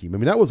Michigan team. I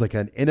mean, that was like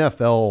an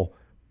NFL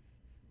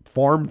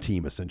farm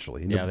team,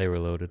 essentially. And they were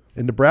loaded.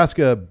 And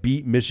Nebraska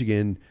beat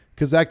Michigan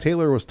because Zach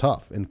Taylor was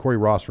tough, and Corey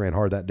Ross ran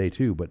hard that day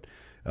too. But,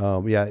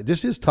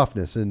 just his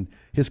toughness and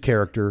his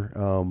character.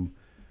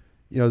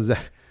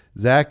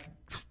 Zach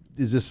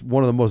is just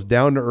one of the most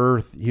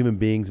down-to-earth human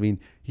beings. I mean,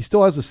 he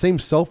still has the same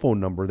cell phone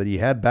number that he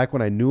had back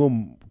when I knew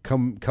him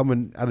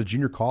coming out of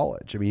junior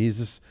college. I mean, he's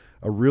just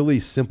a really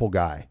simple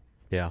guy.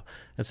 Yeah.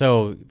 And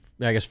so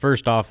I guess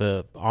first off,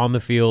 on the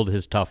field,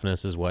 his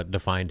toughness is what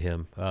defined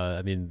him.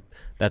 I mean,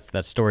 that's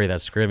that story,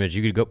 that scrimmage.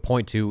 You could go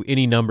point to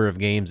any number of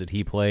games that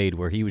he played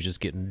where he was just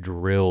getting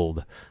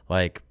drilled,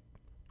 like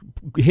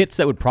hits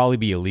that would probably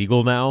be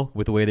illegal now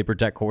with the way they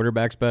protect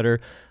quarterbacks better.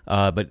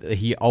 But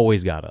he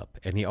always got up,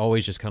 and he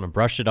always just kind of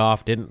brushed it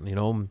off, didn't,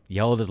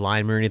 yell at his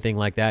lineman or anything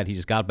like that. He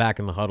just got back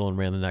in the huddle and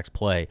ran the next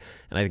play.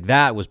 And I think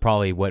that was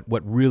probably what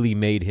really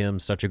made him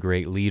such a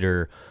great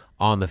leader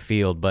on the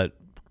field. But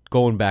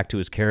going back to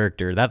his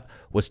character, that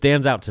what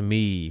stands out to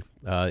me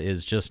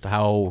is just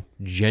how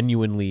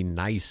genuinely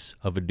nice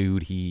of a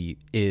dude he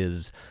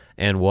is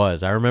and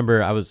was. I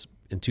remember I was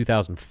in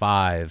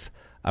 2005.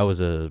 I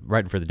was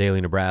writing for the Daily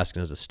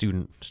Nebraskan as a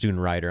student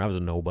writer. I was a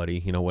nobody,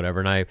 whatever.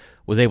 And I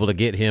was able to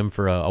get him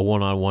for a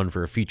one-on-one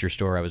for a feature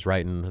story I was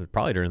writing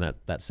probably during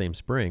that same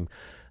spring.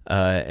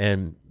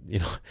 Here's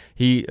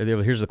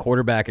the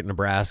quarterback at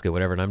Nebraska,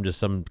 whatever, and I'm just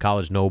some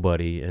college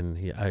nobody.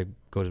 And I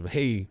go to him,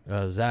 hey,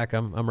 Zach,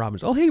 I'm Robin.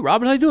 Oh, hey,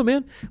 Robin, how you doing,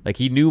 man? Like,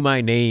 he knew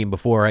my name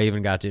before I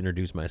even got to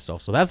introduce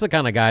myself. So that's the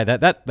kind of guy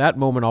that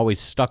moment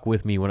always stuck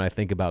with me when I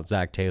think about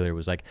Zach Taylor. It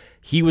was like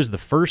he was the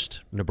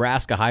first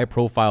Nebraska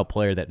high-profile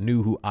player that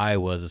knew who I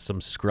was as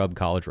some scrub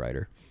college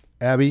writer.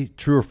 Abby,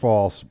 true or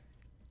false,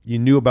 you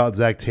knew about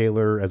Zach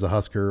Taylor as a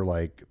Husker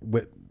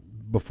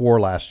before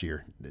last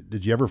year.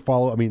 Did you ever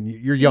follow? I mean,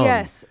 you're young.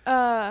 Yes.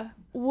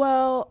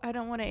 Well, I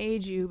don't want to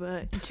age you,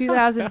 but in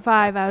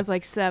 2005, I was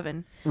like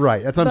 7.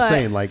 Right. That's what I'm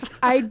saying. Like,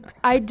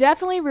 I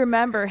definitely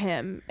remember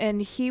him,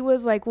 and he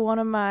was like one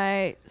of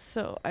my.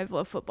 So I've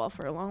loved football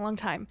for a long, long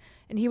time,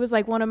 and he was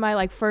like one of my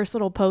like first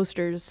little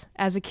posters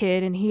as a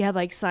kid, and he had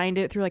like signed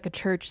it through like a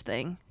church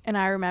thing, and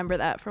I remember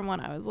that from when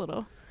I was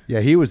little.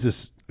 Yeah, he was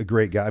just a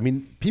great guy. I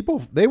mean,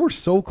 they were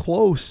so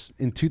close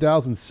in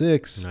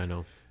 2006. I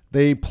know.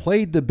 They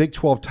played the Big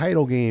 12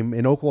 title game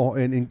in Oklahoma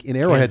in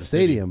Arrowhead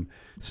Stadium.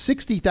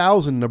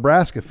 60,000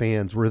 Nebraska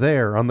fans were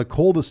there on the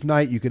coldest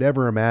night you could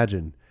ever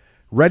imagine,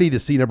 ready to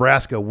see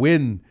Nebraska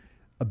win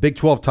a Big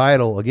 12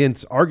 title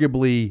against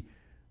arguably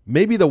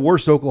maybe the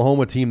worst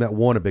Oklahoma team that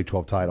won a Big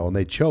 12 title, and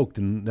they choked.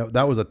 And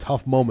that was a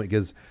tough moment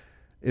because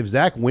if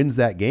Zach wins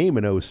that game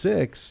in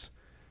 2006,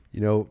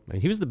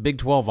 he was the Big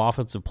 12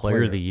 Offensive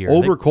Player of the Year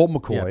over Colt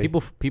McCoy.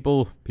 Yeah,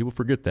 people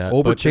forget that.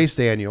 Over Chase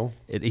Daniel.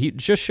 He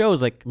just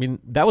shows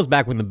that was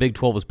back when the Big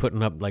 12 was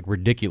putting up like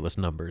ridiculous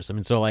numbers. I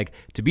mean, so like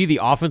to be the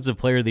Offensive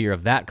Player of the Year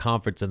of that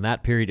conference in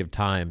that period of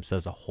time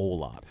says a whole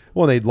lot.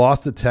 Well, they'd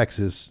lost to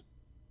Texas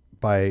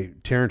by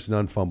Terrence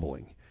Nunn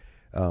fumbling.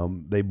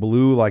 They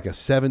blew like a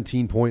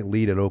 17-point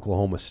lead at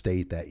Oklahoma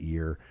State that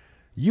year.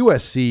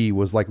 USC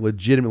was like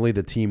legitimately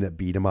the team that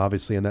beat him,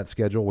 obviously, on that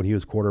schedule when he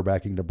was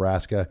quarterbacking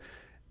Nebraska.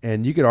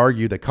 And you could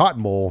argue that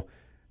Cotton Bowl,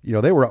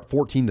 they were up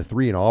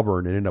 14-3 in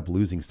Auburn and ended up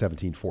losing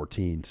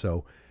 17-14.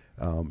 So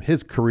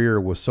his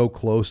career was so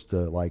close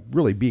to like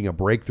really being a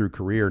breakthrough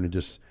career, and it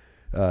just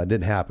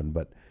didn't happen.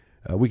 But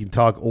we can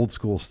talk old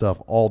school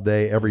stuff all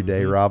day, every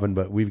day, Robin,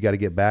 but we've got to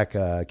get back.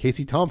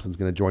 Casey Thompson's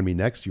going to join me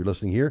next. You're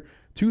listening here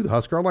to the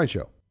Husker Online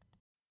Show.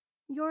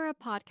 You're a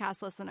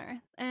podcast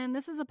listener, and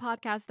this is a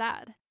podcast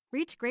ad.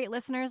 Reach great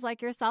listeners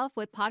like yourself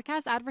with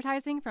podcast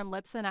advertising from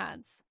Libsyn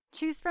Ads.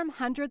 Choose from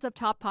hundreds of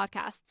top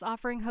podcasts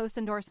offering host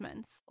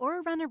endorsements,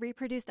 or run a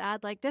reproduced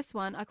ad like this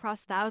one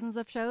across thousands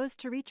of shows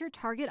to reach your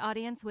target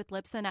audience with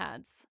Libsyn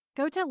Ads.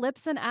 Go to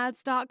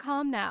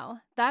libsynads.com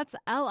now. That's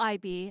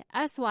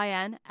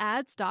LIBSYN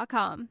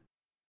ads.com.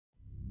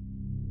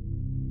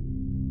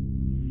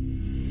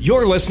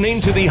 You're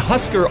listening to the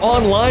Husker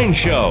Online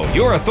Show,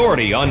 your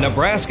authority on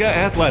Nebraska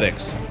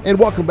athletics. And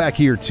welcome back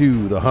here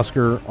to the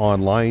Husker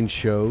Online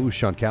Show.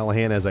 Sean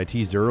Callahan, as I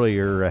teased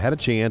earlier, had a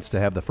chance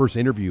to have the first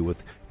interview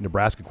with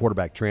Nebraska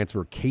quarterback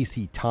transfer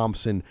Casey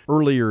Thompson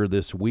earlier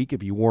this week.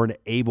 If you weren't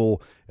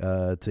able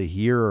to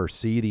hear or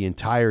see the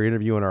entire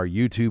interview on our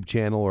YouTube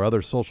channel or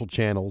other social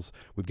channels,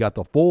 we've got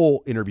the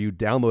full interview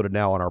downloaded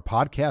now on our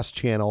podcast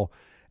channel,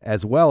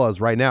 as well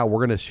as right now we're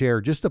going to share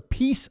just a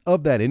piece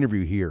of that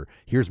interview here.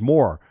 Here's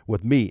more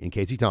with me and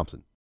Casey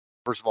Thompson.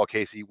 First of all,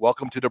 Casey,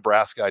 welcome to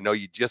Nebraska. I know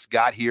you just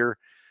got here.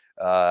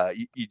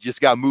 You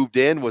just got moved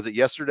in. Was it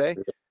yesterday?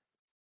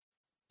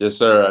 Yes,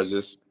 sir. I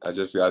just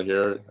got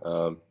here.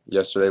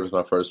 Yesterday was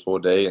my first full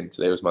day, and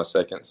today was my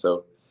second.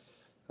 So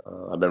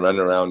I've been running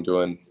around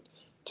doing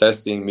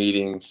testing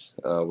meetings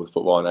with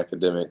football and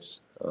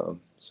academics.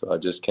 So I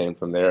just came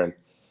from there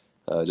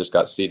and just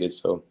got seated.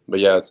 So, but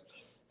yeah,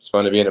 it's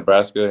fun to be in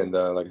Nebraska, and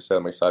like I said,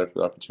 I'm excited for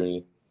the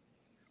opportunity.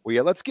 Well,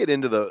 yeah, let's get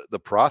into the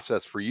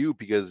process for you,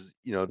 because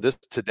this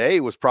today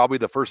was probably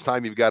the first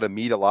time you've got to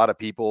meet a lot of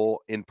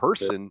people in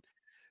person.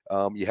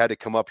 You had to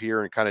come up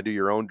here and kind of do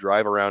your own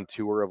drive around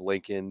tour of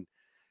Lincoln,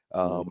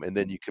 and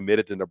then you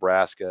committed to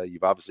Nebraska.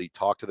 You've obviously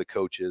talked to the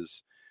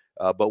coaches,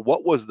 but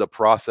what was the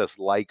process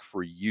like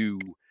for you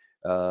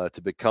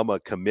to become a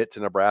commit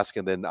to Nebraska,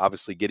 and then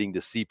obviously getting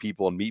to see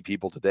people and meet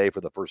people today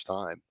for the first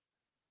time?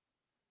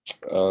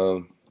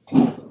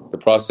 The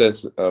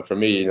process for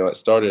me, it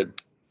started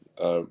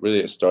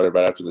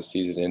right after the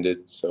season ended.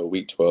 So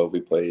week 12,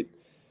 we played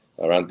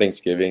around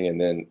Thanksgiving, and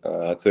then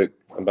I took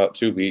about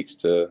 2 weeks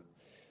to,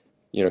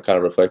 kind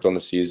of reflect on the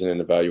season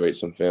and evaluate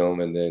some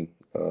film. And then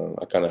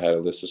I kind of had a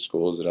list of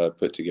schools that I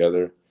put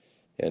together,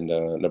 and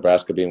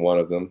Nebraska being one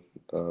of them.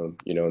 And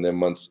then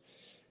once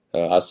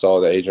I saw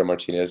that Adrian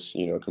Martinez,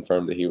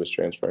 confirmed that he was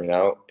transferring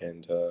out,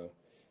 and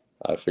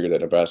I figured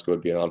that Nebraska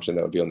would be an option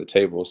that would be on the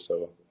table.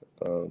 So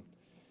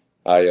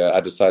I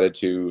decided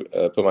to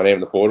put my name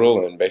in the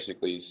portal and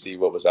basically see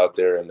what was out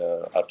there. And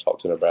I've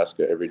talked to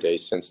Nebraska every day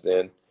since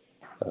then.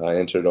 I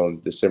entered on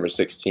December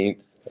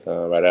 16th,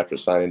 right after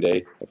signing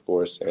day, of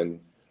course.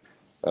 And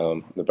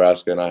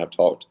Nebraska and I have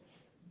talked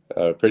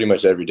pretty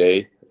much every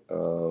day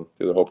through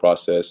the whole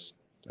process.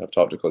 I've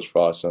talked to Coach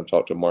Frost, and I've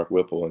talked to Mark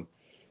Whipple.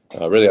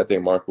 And really, I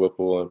think Mark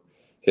Whipple and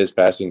his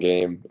passing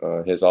game,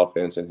 his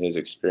offense, and his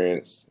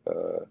experience,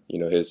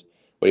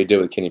 what he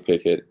did with Kenny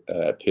Pickett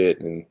at Pitt,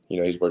 and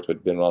he's worked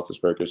with Ben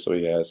Roethlisberger, so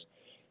he has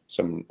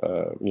some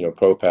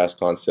pro pass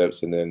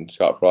concepts. And then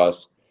Scott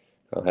Frost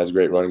has a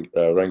great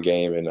run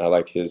game, and I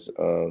like his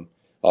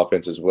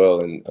offense as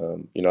well. And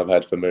I've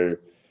had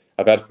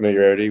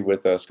familiarity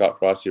with Scott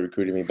Frost. He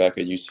recruited me back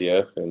at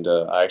UCF, and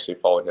I actually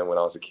followed him when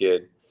I was a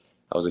kid.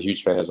 I was a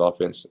huge fan of his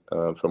offense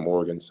from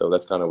Oregon, so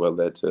that's kind of what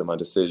led to my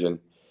decision,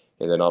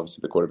 and then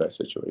obviously the quarterback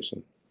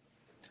situation.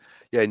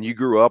 Yeah, and you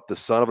grew up the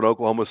son of an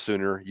Oklahoma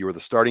Sooner. You were the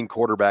starting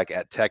quarterback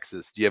at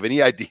Texas. Do you have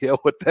any idea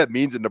what that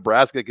means in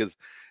Nebraska? Because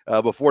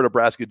before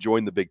Nebraska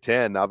joined the Big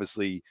Ten,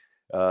 obviously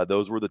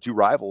those were the two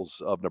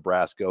rivals of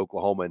Nebraska,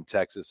 Oklahoma and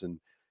Texas, and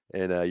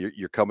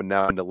you're coming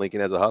now into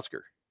Lincoln as a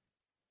Husker.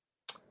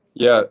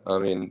 Yeah, I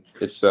mean,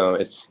 it's a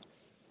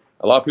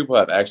lot of people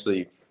have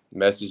actually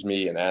messaged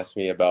me and asked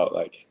me about,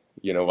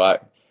 why.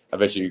 I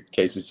bet you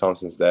Casey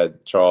Thompson's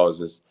dad,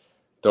 Charles, is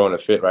throwing a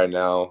fit right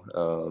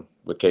now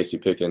with Casey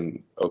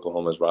picking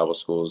Oklahoma's rival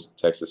schools,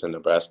 Texas and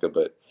Nebraska.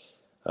 But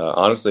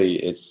honestly,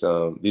 it's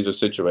these are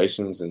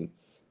situations, and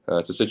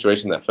it's a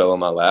situation that fell on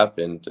my lap,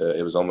 and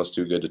it was almost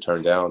too good to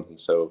turn down. And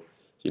so,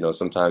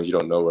 sometimes you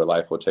don't know where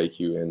life will take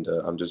you, and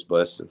I'm just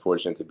blessed and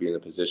fortunate to be in a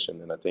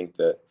position. And I think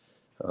that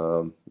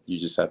you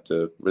just have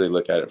to really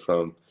look at it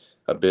from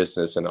a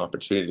business and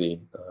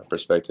opportunity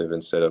perspective,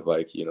 instead of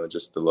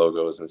just the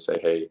logos, and say,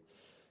 hey,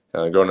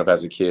 growing up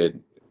as a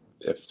kid,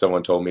 if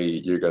someone told me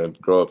you're going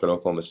to grow up in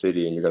Oklahoma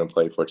City and you're going to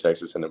play for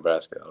Texas and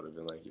Nebraska, I would have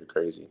been like, you're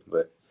crazy.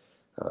 But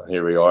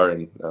here we are,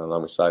 and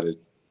I'm excited.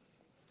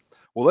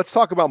 Well, let's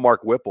talk about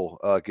Mark Whipple,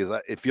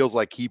 because it feels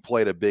like he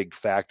played a big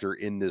factor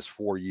in this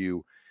for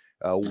you.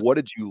 What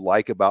did you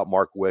like about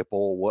Mark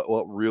Whipple?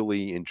 What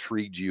really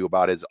intrigued you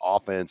about his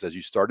offense as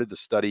you started to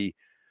study,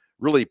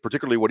 really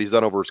particularly what he's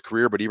done over his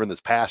career, but even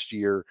this past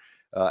year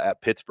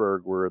at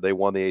Pittsburgh, where they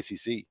won the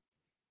ACC?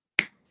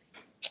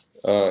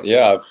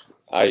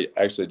 I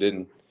actually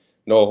didn't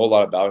know a whole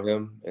lot about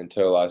him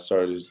until I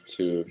started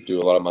to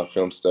do a lot of my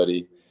film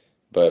study.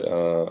 But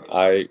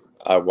I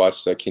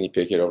watched Kenny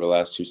Pickett over the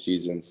last 2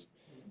 seasons,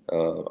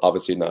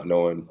 obviously not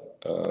knowing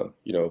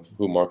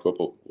who Mark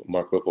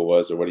Whipple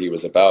was or what he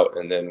was about.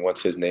 And then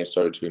once his name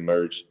started to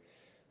emerge,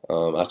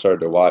 I started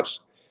to watch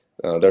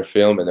their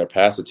film and their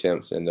pass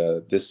attempts. And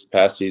this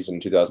past season,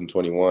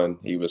 2021,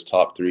 he was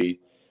top 3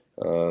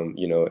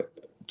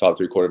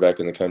 quarterback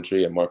in the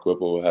country, and Mark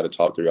Whipple had a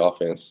top 3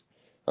 offense.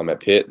 At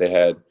Pitt, they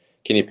had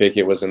Kenny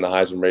Pickett was in the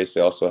Heisman race.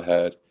 They also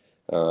had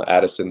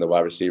Addison, the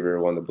wide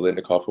receiver, won the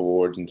Biletnikoff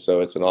Awards. And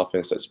so it's an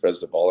offense that spreads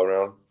the ball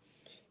around.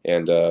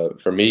 And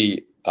for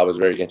me, I was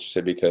very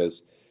interested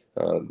because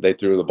they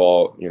threw the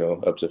ball,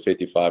 up to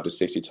 55 to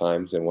 60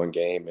 times in one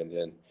game. And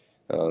then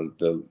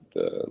the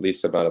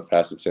least amount of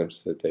pass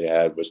attempts that they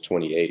had was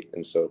 28.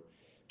 And so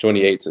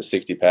 28 to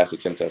 60 pass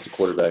attempts as a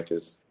quarterback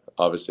is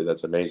obviously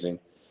that's amazing.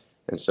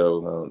 And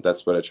so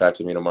that's what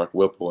attracted me to Mark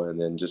Whipple. And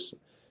then just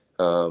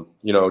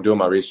doing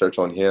my research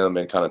on him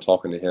and kind of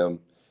talking to him,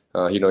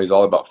 he's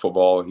all about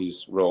football.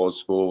 He's real old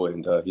school,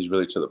 and he's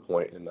really to the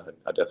point, and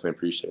I definitely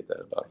appreciate that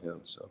about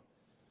him. So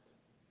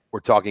we're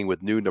talking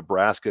with new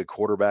Nebraska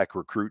quarterback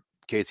recruit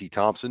Casey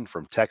Thompson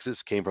from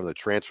Texas, came from the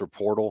transfer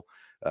portal,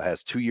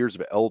 has 2 years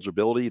of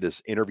eligibility.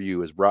 This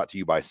interview is brought to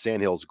you by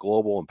Sandhills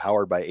Global and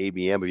powered by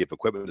ABM. If you have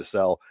equipment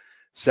to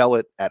sell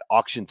it at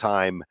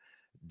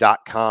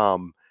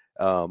auctiontime.com.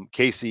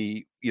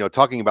 Casey,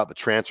 talking about the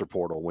transfer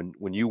portal,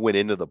 when you went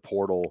into the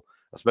portal,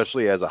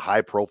 especially as a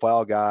high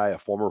profile guy, a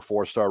former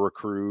 4-star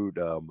recruit,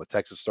 a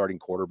Texas starting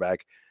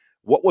quarterback,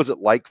 what was it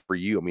like for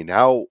you? I mean,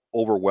 how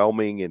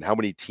overwhelming and how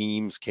many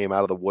teams came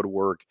out of the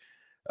woodwork?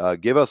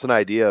 Give us an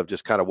idea of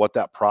just kind of what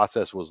that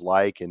process was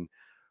like. And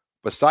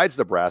besides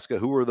Nebraska,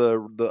 who were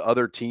the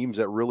other teams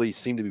that really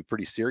seemed to be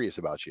pretty serious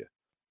about you?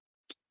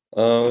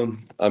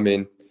 I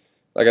mean,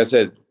 like I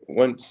said,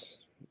 once,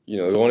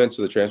 going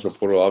into the transfer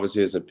portal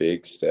obviously is a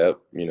big step,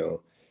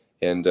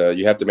 and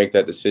you have to make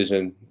that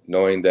decision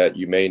knowing that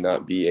you may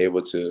not be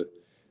able to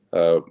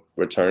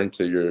return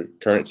to your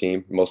current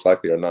team, most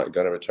likely are not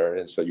going to return.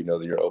 And so,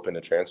 that you're open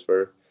to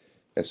transfer.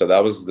 And so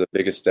that was the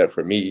biggest step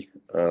for me.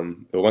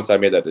 But once I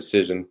made that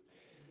decision,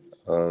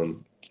 my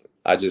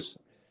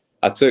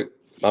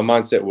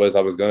mindset was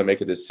I was going to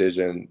make a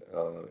decision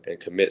and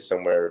commit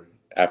somewhere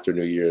after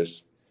New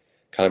Year's,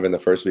 kind of in the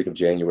first week of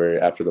January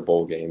after the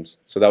bowl games.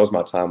 So that was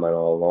my timeline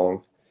all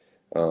along.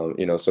 So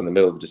in the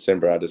middle of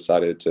December, I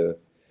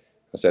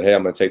said, hey,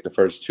 I'm going to take the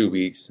first 2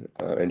 weeks,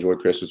 enjoy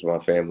Christmas with my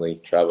family,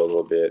 travel a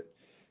little bit,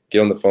 get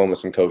on the phone with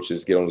some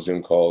coaches, get on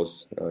Zoom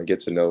calls, get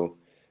to know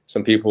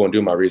some people and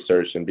do my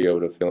research and be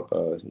able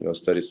to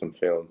study some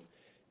film.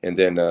 And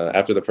then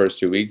after the first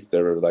 2 weeks,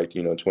 there were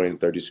 20 to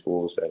 30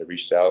 schools that had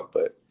reached out.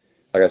 But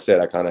like I said,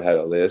 I kind of had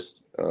a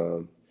list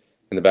in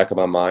the back of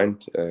my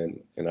mind, and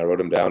I wrote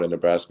them down, and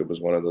Nebraska was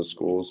one of those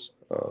schools.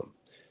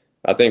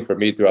 I think for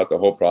me throughout the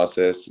whole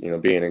process,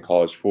 being in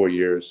college 4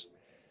 years,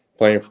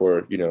 playing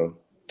for,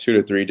 2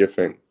 to 3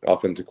 different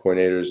offensive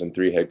coordinators and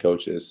 3 head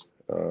coaches,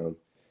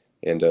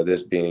 and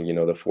this being,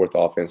 the 4th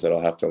offense that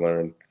I'll have to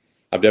learn.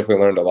 I've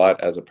definitely learned a lot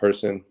as a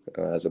person,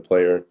 as a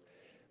player,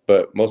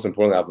 but most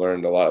importantly, I've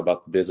learned a lot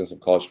about the business of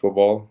college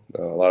football,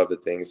 a lot of the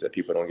things that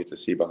people don't get to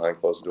see behind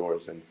closed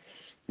doors. And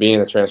being in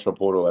the transfer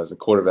portal as a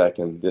quarterback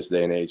in this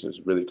day and age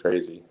is really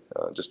crazy.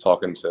 Just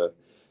talking to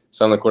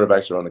some of the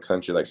quarterbacks around the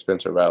country, like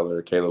Spencer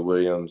Rattler, Caleb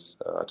Williams.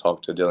 I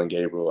talked to Dylan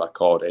Gabriel. I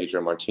called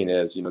Adrian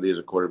Martinez. These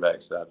are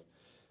quarterbacks that I've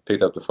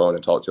picked up the phone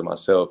and talked to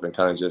myself, and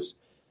kind of just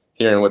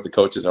hearing what the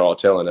coaches are all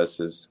telling us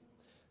is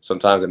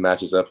sometimes it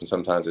matches up and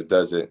sometimes it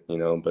doesn't,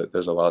 but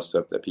there's a lot of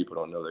stuff that people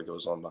don't know that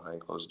goes on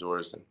behind closed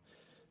doors. And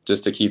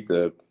just to keep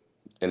the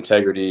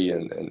integrity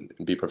and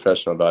be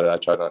professional about it, I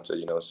try not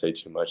to, say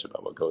too much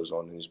about what goes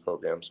on in these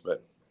programs,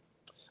 but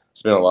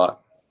it's been a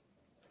lot.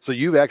 So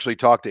you've actually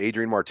talked to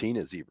Adrian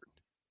Martinez even?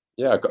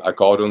 Yeah, I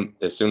called him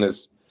as soon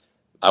as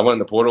I went in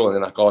the portal, and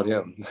then I called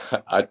him.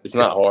 It's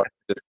not hard.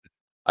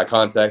 I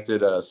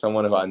contacted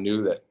someone who I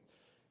knew that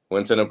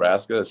went to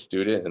Nebraska, a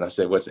student, and I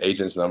said, what's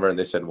Adrian's number? And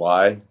they said,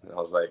 why? And I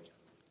was like,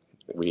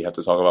 we have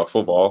to talk about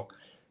football.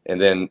 And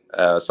then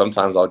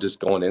sometimes I'll just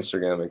go on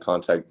Instagram and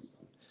contact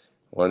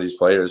one of these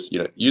players.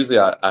 Usually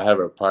I have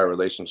a prior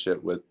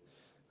relationship with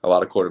a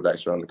lot of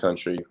quarterbacks around the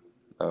country,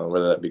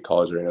 whether that be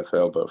college or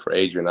NFL. But for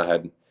Adrian, I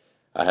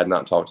had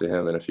not talked to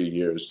him in a few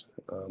years.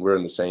 We're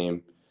in the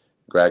same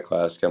grad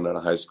class coming out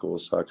of high school,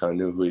 so I kind of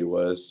knew who he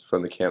was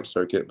from the camp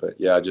circuit. But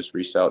yeah, I just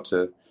reached out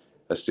to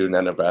a student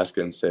at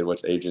Nebraska and said,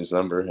 what's Adrian's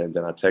number? And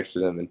then I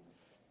texted him, and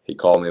he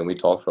called me, and we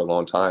talked for a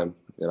long time.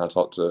 And I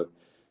talked to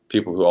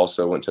people who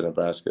also went to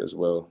Nebraska as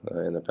well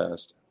in the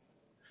past.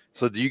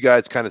 So do you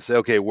guys kind of say,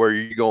 okay, where are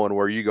you going?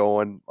 Where are you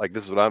going? Like,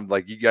 this is what I'm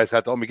like, you guys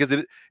have to, because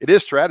it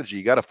is strategy.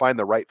 You got to find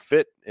the right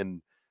fit.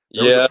 And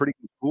there was a pretty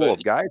good pool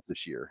of guys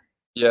this year.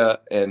 Yeah.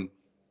 And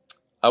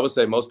I would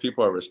say most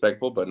people are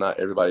respectful, but not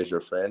everybody's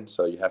your friend.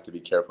 So you have to be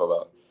careful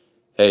about,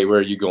 hey, where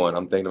are you going?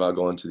 I'm thinking about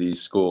going to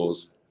these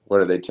schools. What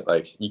are they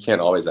you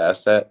can't always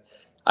ask that.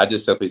 I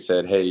just simply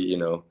said, hey,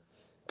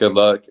 good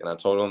luck. And I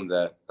told them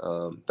that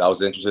I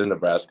was interested in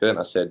Nebraska. And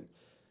I said,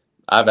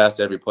 I've asked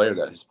every player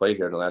that has played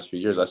here in the last few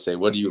years, I say,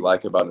 what do you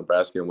like about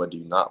Nebraska and what do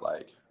you not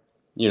like?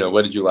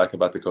 What did you like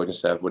about the coaching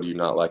staff? What do you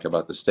not like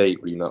about the state?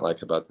 What do you not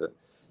like about the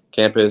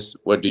campus?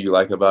 What do you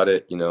like about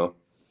it?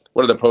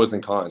 What are the pros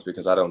and cons?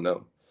 Because I don't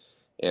know.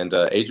 And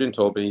Adrian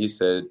told me, he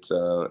said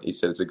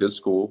it's a good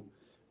school,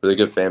 really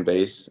good fan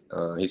base.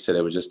 He said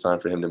it was just time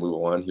for him to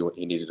move on.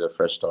 He needed a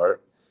fresh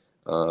start.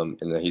 And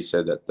then he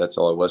said that's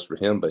all it was for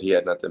him, but he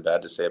had nothing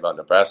bad to say about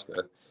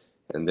Nebraska.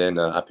 And then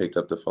I picked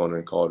up the phone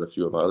and called a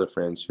few of my other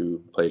friends who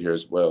played here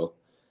as well,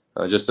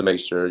 just to make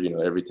sure,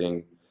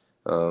 everything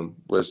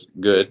was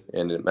good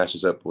and it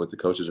matches up with what the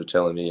coaches are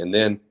telling me. And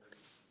then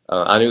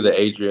I knew that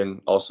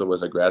Adrian also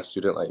was a grad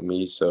student like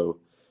me, so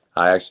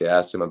I actually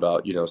asked him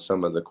about,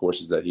 some of the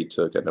courses that he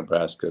took at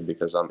Nebraska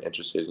because I'm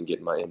interested in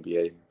getting my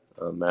MBA,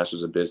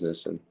 Master's of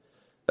Business. And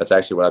that's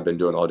actually what I've been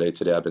doing all day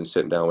today. I've been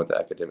sitting down with the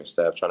academic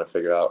staff trying to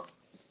figure out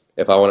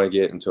if I want to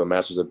get into a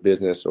Master's of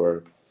Business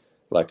or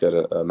like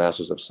a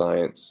Master's of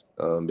Science,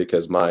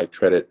 because my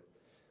credit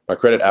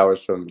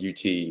hours from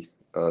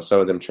UT, some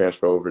of them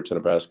transfer over to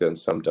Nebraska and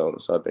some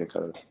don't. So I've been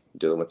kind of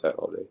dealing with that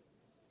all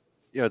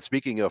day. And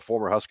speaking of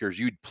former Huskers,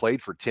 you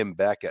played for Tim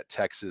Beck at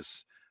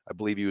Texas. I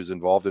believe he was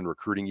involved in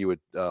recruiting you with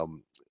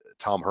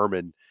Tom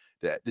Herman.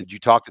 Did you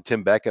talk to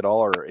Tim Beck at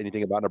all or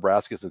anything about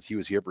Nebraska since he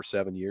was here for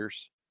 7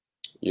 years?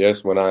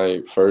 Yes. When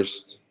I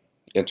first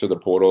entered the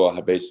portal,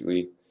 I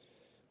basically,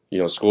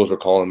 schools were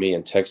calling me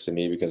and texting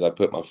me because I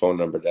put my phone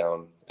number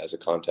down as a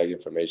contact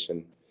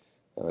information.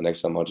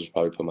 Next time I'll just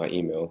probably put my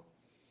email.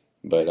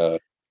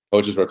 But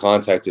coaches were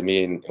contacting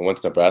me and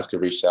once Nebraska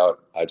reached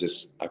out,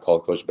 I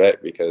called Coach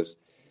Beck because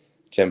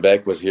Tim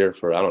Beck was here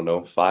for,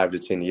 5 to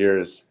 10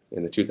 years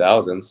in the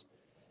 2000s.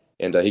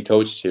 And he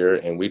coached here,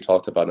 and we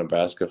talked about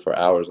Nebraska for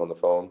hours on the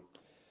phone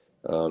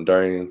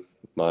during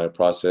my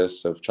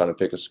process of trying to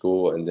pick a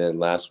school. And then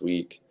last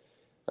week,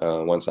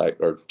 2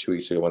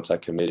 weeks ago, once I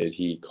committed,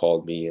 he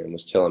called me and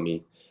was telling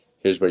me,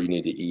 here's where you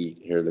need to eat.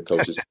 Here are the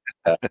coaches.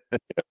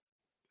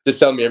 Just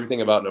telling me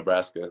everything about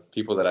Nebraska,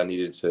 people that I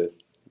needed to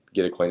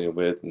get acquainted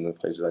with and the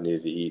places I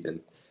needed to eat.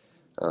 And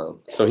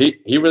so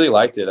he really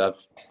liked it.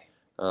 I've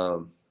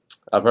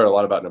heard a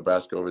lot about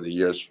Nebraska over the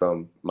years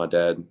from my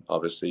dad,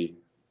 obviously,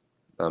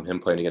 him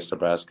playing against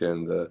Nebraska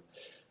in the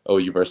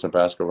OU versus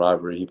Nebraska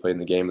rivalry. He played in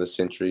the game of the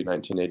century,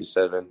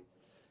 1987,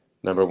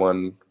 number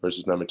 1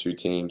 versus number 2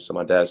 team. So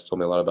my dad's told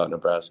me a lot about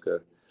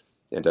Nebraska,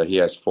 and he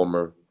has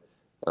players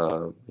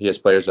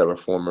that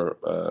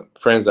were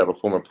friends that were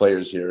former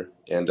players here.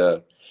 And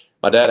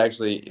my dad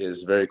actually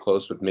is very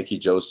close with Mickey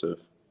Joseph,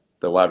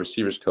 the wide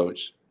receivers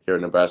coach here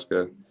in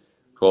Nebraska,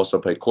 who also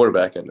played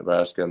quarterback at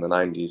Nebraska in the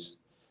 90s.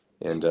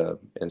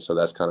 And so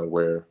that's kind of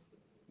where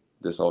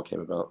this all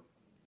came about.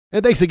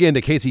 And thanks again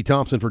to Casey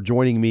Thompson for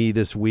joining me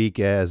this week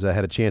as I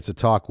had a chance to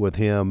talk with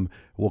him.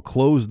 We'll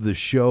close the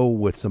show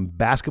with some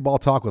basketball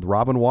talk with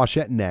Robin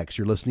Washut next.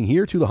 You're listening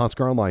here to the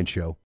Husker Online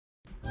Show.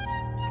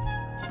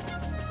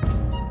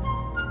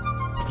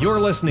 You're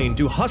listening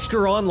to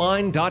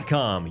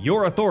HuskerOnline.com,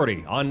 your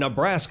authority on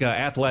Nebraska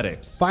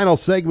athletics. Final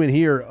segment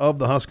here of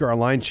the Husker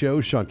Online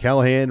Show. Sean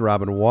Callahan,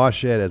 Robin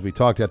Washut. As we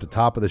talked at the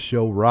top of the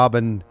show,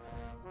 Robin,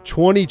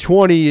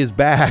 2020 is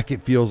back,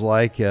 it feels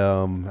like.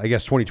 I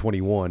guess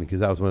 2021, because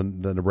that was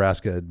when the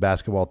Nebraska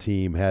basketball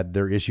team had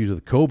their issues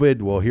with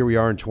COVID. Well, here we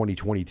are in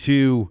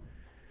 2022.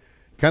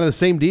 Kind of the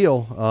same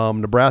deal.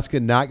 Nebraska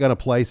not going to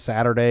play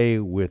Saturday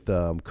with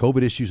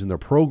COVID issues in their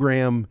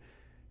program,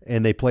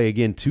 and they play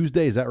again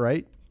Tuesday. Is that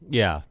right?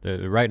 Yeah,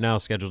 they're right now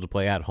scheduled to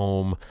play at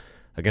home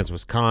against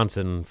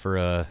Wisconsin for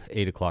a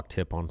 8 o'clock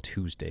tip on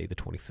Tuesday, the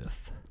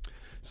 25th.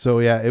 So,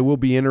 yeah, it will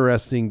be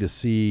interesting to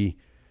see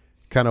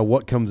kind of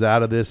what comes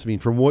out of this. I mean,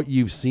 from what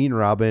you've seen,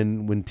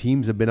 Robin, when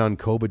teams have been on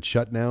COVID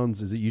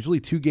shutdowns, is it usually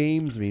 2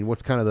 games? I mean,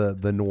 what's kind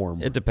of the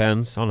norm? It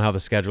depends on how the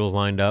schedule's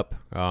lined up.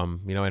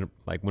 And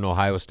like when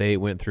Ohio State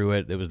went through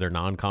it, it was their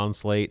non-con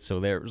slate, so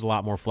there was a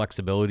lot more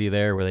flexibility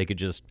there where they could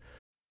just...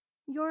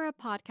 You're a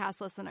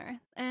podcast listener,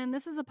 and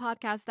this is a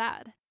podcast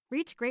ad.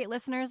 Reach great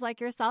listeners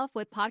like yourself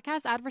with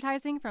podcast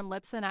advertising from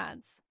Libsyn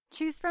Ads.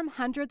 Choose from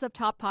hundreds of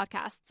top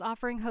podcasts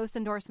offering host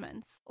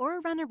endorsements,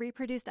 or run a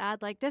reproduced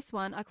ad like this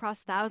one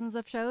across thousands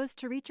of shows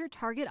to reach your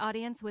target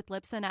audience with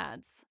Libsyn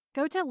Ads.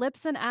 Go to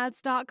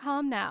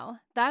libsynads.com now.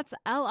 That's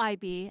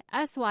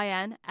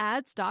LIBSYN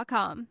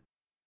ads.com.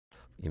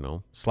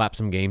 Slap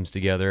some games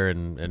together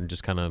and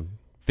just kind of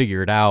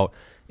figure it out.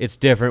 It's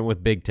different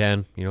with Big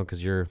Ten,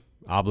 because you're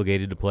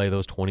obligated to play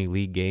those 20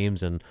 league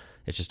games, and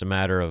it's just a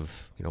matter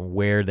of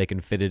where they can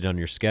fit it on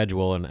your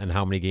schedule and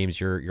how many games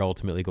you're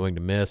ultimately going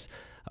to miss.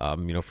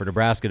 For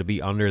Nebraska to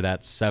be under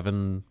that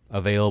 7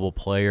 available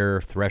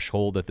player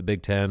threshold that the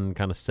Big Ten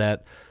kind of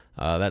set,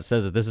 that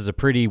says that this is a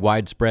pretty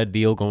widespread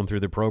deal going through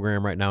the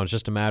program right now. It's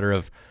just a matter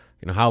of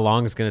how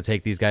long it's going to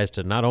take these guys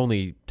to not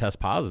only test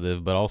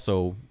positive, but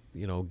also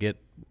get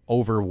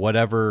over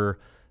whatever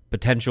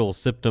potential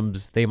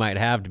symptoms they might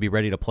have to be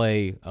ready to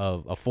play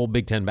a full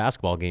Big Ten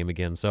basketball game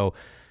again. So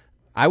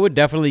I would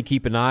definitely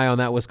keep an eye on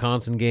that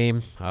Wisconsin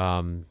game.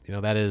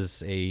 That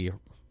is a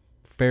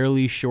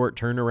fairly short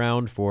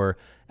turnaround for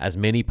as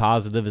many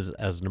positives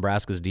as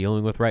Nebraska's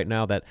dealing with right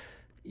now that,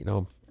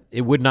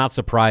 it would not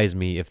surprise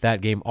me if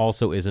that game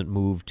also isn't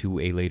moved to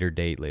a later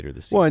date later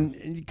this season. Well,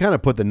 and you kind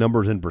of put the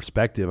numbers in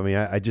perspective. I mean,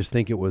 I just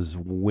think it was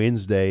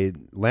Wednesday.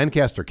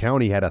 Lancaster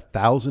County had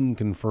 1,000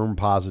 confirmed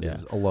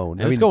positives alone.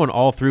 And it's going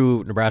all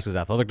through Nebraska's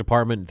athletic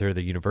department, through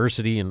the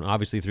university, and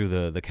obviously through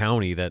the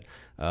county that,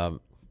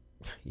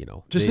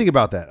 just think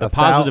about that. The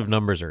positive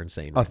numbers are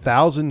insane.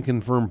 1,000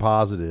 confirmed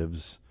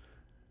positives,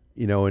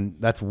 and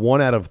that's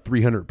 1 out of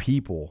 300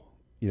 people,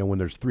 when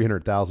there's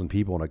 300,000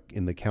 people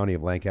in the county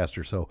of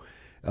Lancaster. So,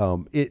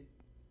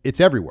 it's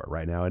everywhere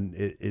right now, and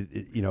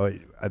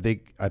I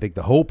think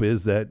the hope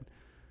is that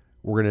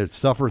we're going to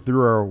suffer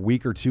through our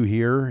week or two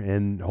here,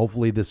 and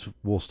hopefully this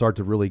will start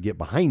to really get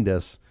behind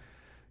us,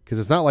 because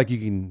it's not like you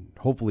can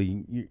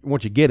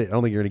once you get it, I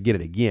don't think you're going to get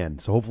it again.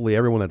 So hopefully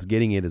everyone that's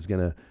getting it is going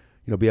to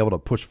be able to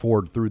push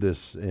forward through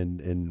this,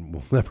 and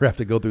we'll never have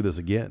to go through this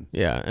again.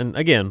 Yeah, and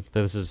again,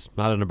 this is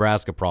not a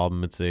Nebraska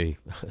problem; it's a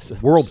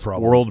world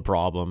problem. World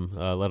problem,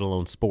 let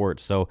alone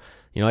sports. So,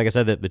 like I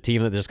said, the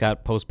team that just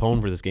got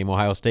postponed for this game,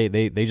 Ohio State,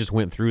 they just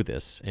went through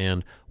this,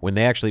 and when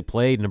they actually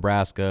played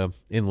Nebraska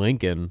in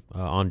Lincoln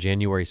on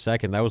January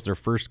 2nd, that was their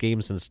first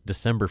game since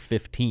December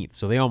 15th.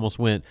 So they almost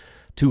went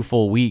 2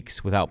 full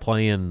weeks without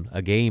playing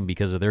a game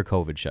because of their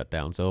COVID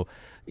shutdown. So,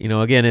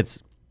 again,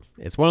 it's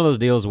one of those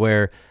deals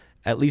where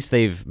at least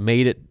they've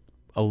made it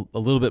a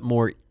little bit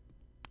more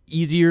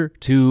easier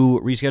to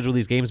reschedule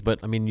these games. But,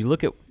 I mean, you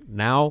look at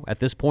now, at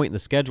this point in the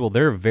schedule,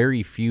 there are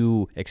very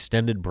few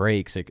extended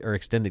breaks or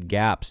extended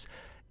gaps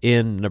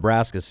in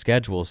Nebraska's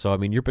schedule. So, I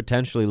mean, you're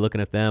potentially looking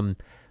at them,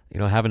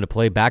 having to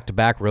play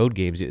back-to-back road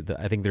games.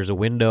 I think there's a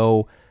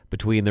window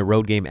between their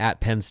road game at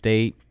Penn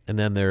State and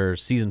then their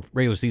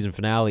regular season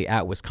finale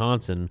at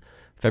Wisconsin,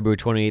 February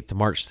 28th to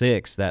March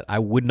 6th, that I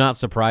would not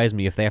surprise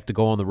me if they have to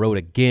go on the road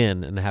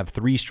again and have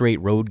 3 straight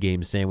road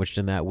games sandwiched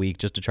in that week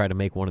just to try to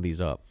make one of these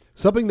up.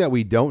 Something that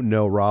we don't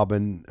know,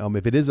 Robin,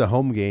 if it is a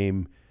home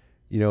game,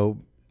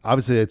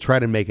 obviously they try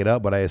to make it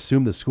up, but I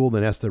assume the school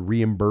then has to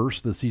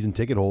reimburse the season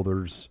ticket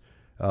holders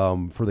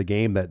for the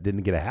game that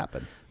didn't get to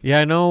happen.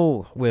 Yeah, I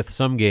know with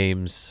some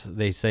games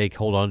they say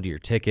hold on to your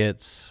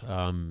tickets.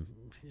 I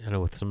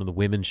know with some of the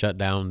women shut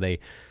down,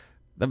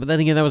 but then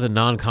again, that was a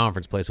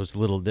non-conference place, so it's a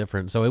little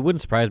different. So it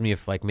wouldn't surprise me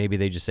if maybe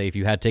they just say if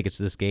you had tickets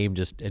to this game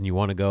and you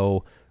want to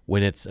go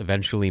when it's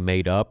eventually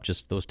made up,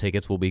 just those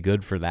tickets will be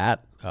good for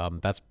that.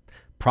 That's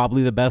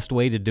probably the best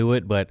way to do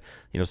it, but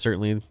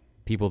certainly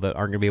people that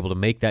aren't going to be able to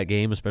make that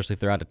game, especially if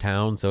they're out of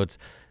town. So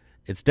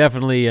it's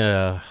definitely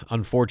a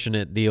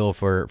unfortunate deal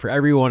for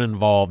everyone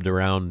involved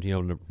around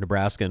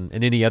Nebraska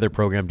and any other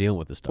program dealing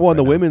with this stuff. Well, in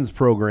the women's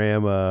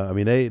program,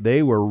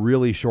 they were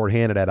really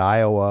shorthanded at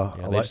Iowa.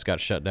 Yeah, they just got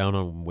shut down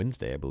on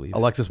Wednesday, I believe.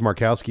 Alexis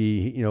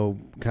Markowski,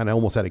 kind of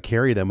almost had to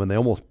carry them, and they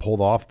almost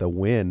pulled off the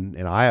win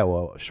in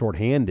Iowa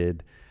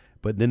shorthanded,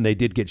 but then they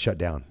did get shut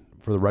down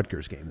for the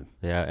Rutgers game.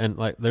 Yeah, and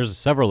there's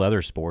several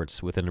other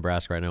sports within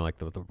Nebraska right now, like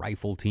the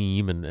rifle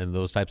team and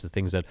those types of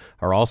things that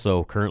are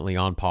also currently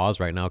on pause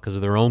right now because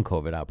of their own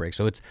COVID outbreak.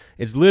 So it's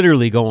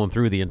literally going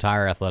through the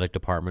entire athletic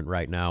department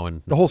right now,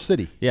 and the whole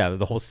city. Yeah,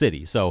 the whole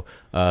city. So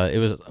it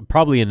was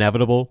probably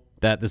inevitable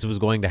that this was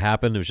going to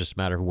happen. It was just a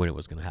matter of when it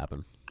was going to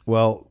happen.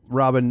 Well,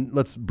 Robin,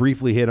 let's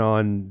briefly hit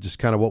on just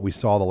kind of what we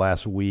saw the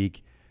last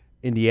week.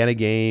 Indiana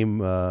game,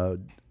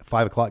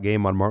 5:00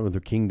 game on Martin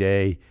Luther King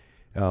Day.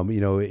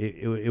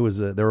 It was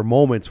there were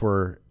moments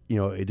where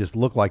it just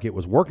looked like it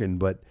was working,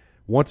 but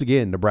once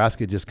again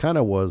Nebraska just kind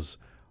of was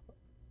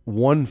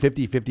one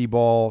 50-50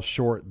 ball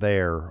short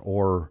there,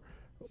 or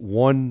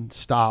one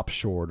stop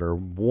short, or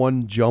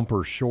one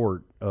jumper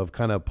short of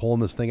kind of pulling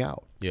this thing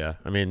out. Yeah,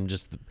 I mean,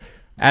 just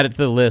add it to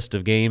the list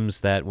of games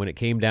that when it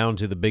came down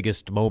to the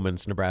biggest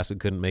moments, Nebraska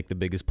couldn't make the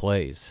biggest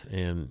plays,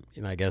 and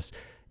I guess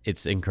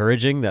it's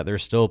encouraging that they're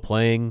still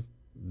playing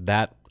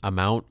that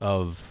amount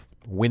of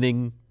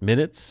winning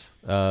minutes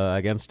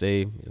against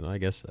a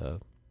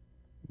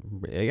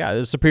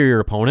superior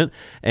opponent,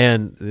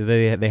 and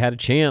they had a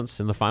chance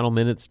in the final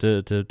minutes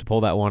to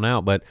pull that one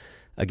out. But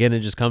again,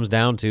 it just comes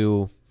down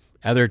to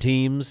other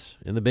teams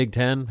in the Big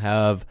Ten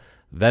have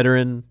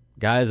veteran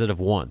guys that have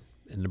won.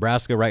 In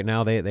Nebraska right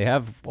now, they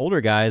have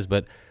older guys,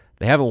 but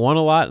they haven't won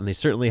a lot, and they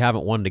certainly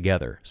haven't won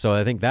together. So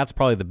I think that's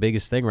probably the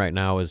biggest thing right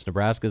now is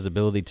Nebraska's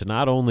ability to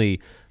not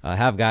only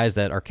have guys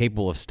that are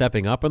capable of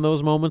stepping up in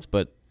those moments,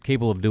 but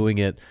capable of doing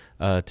it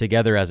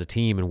together as a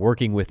team and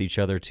working with each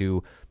other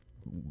to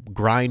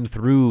grind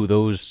through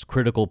those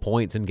critical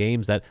points in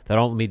games that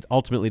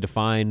ultimately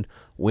define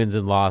wins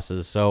and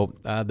losses. So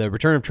the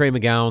return of Trey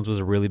McGowens was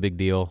a really big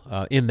deal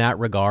in that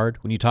regard.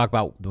 When you talk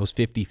about those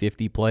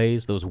 50-50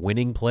 plays, those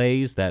winning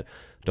plays that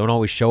don't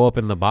always show up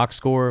in the box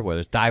score, whether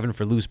it's diving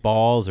for loose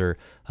balls or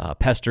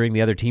pestering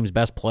the other team's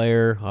best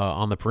player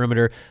on the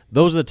perimeter,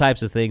 those are the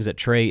types of things that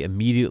Trey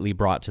immediately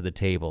brought to the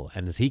table.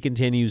 And as he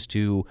continues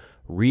to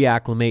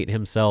reacclimate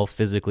himself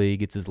physically,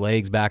 gets his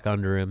legs back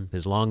under him,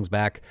 his lungs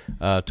back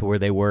to where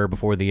they were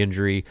before the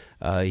injury,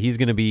 he's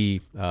going to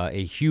be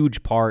a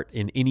huge part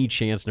in any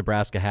chance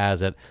Nebraska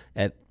has at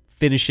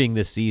finishing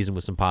this season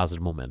with some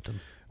positive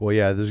momentum. Well,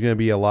 yeah, there's going to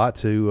be a lot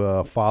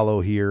to follow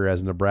here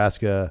as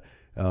Nebraska,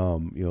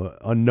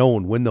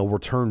 unknown when they'll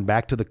return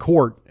back to the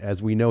court.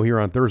 As we know here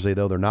on Thursday,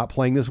 though, they're not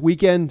playing this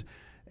weekend.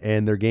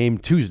 And their game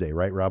Tuesday,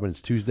 right, Robin?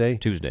 It's Tuesday?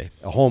 Tuesday.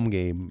 A home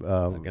game.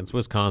 Against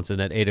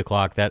Wisconsin at 8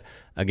 o'clock. That,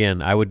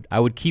 again, I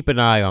would keep an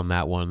eye on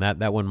that one.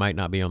 That one might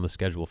not be on the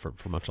schedule for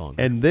much longer.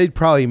 And they'd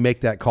probably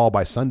make that call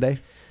by Sunday?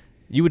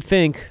 You would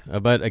think,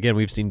 but again,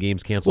 we've seen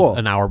games canceled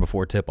an hour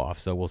before tip-off,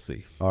 so we'll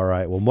see. All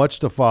right. Well, much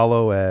to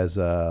follow as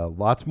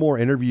lots more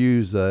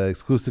interviews,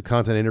 exclusive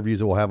content interviews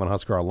that we'll have on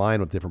Husker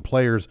Online with different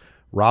players.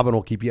 Robin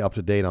will keep you up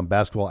to date on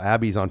basketball.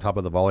 Abby's on top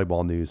of the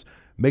volleyball news.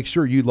 Make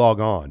sure you log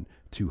on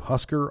to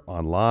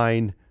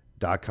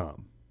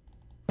HuskerOnline.com.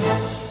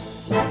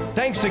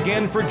 Thanks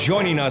again for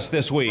joining us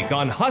this week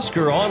on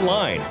Husker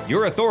Online,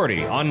 your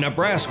authority on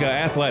Nebraska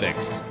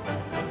athletics.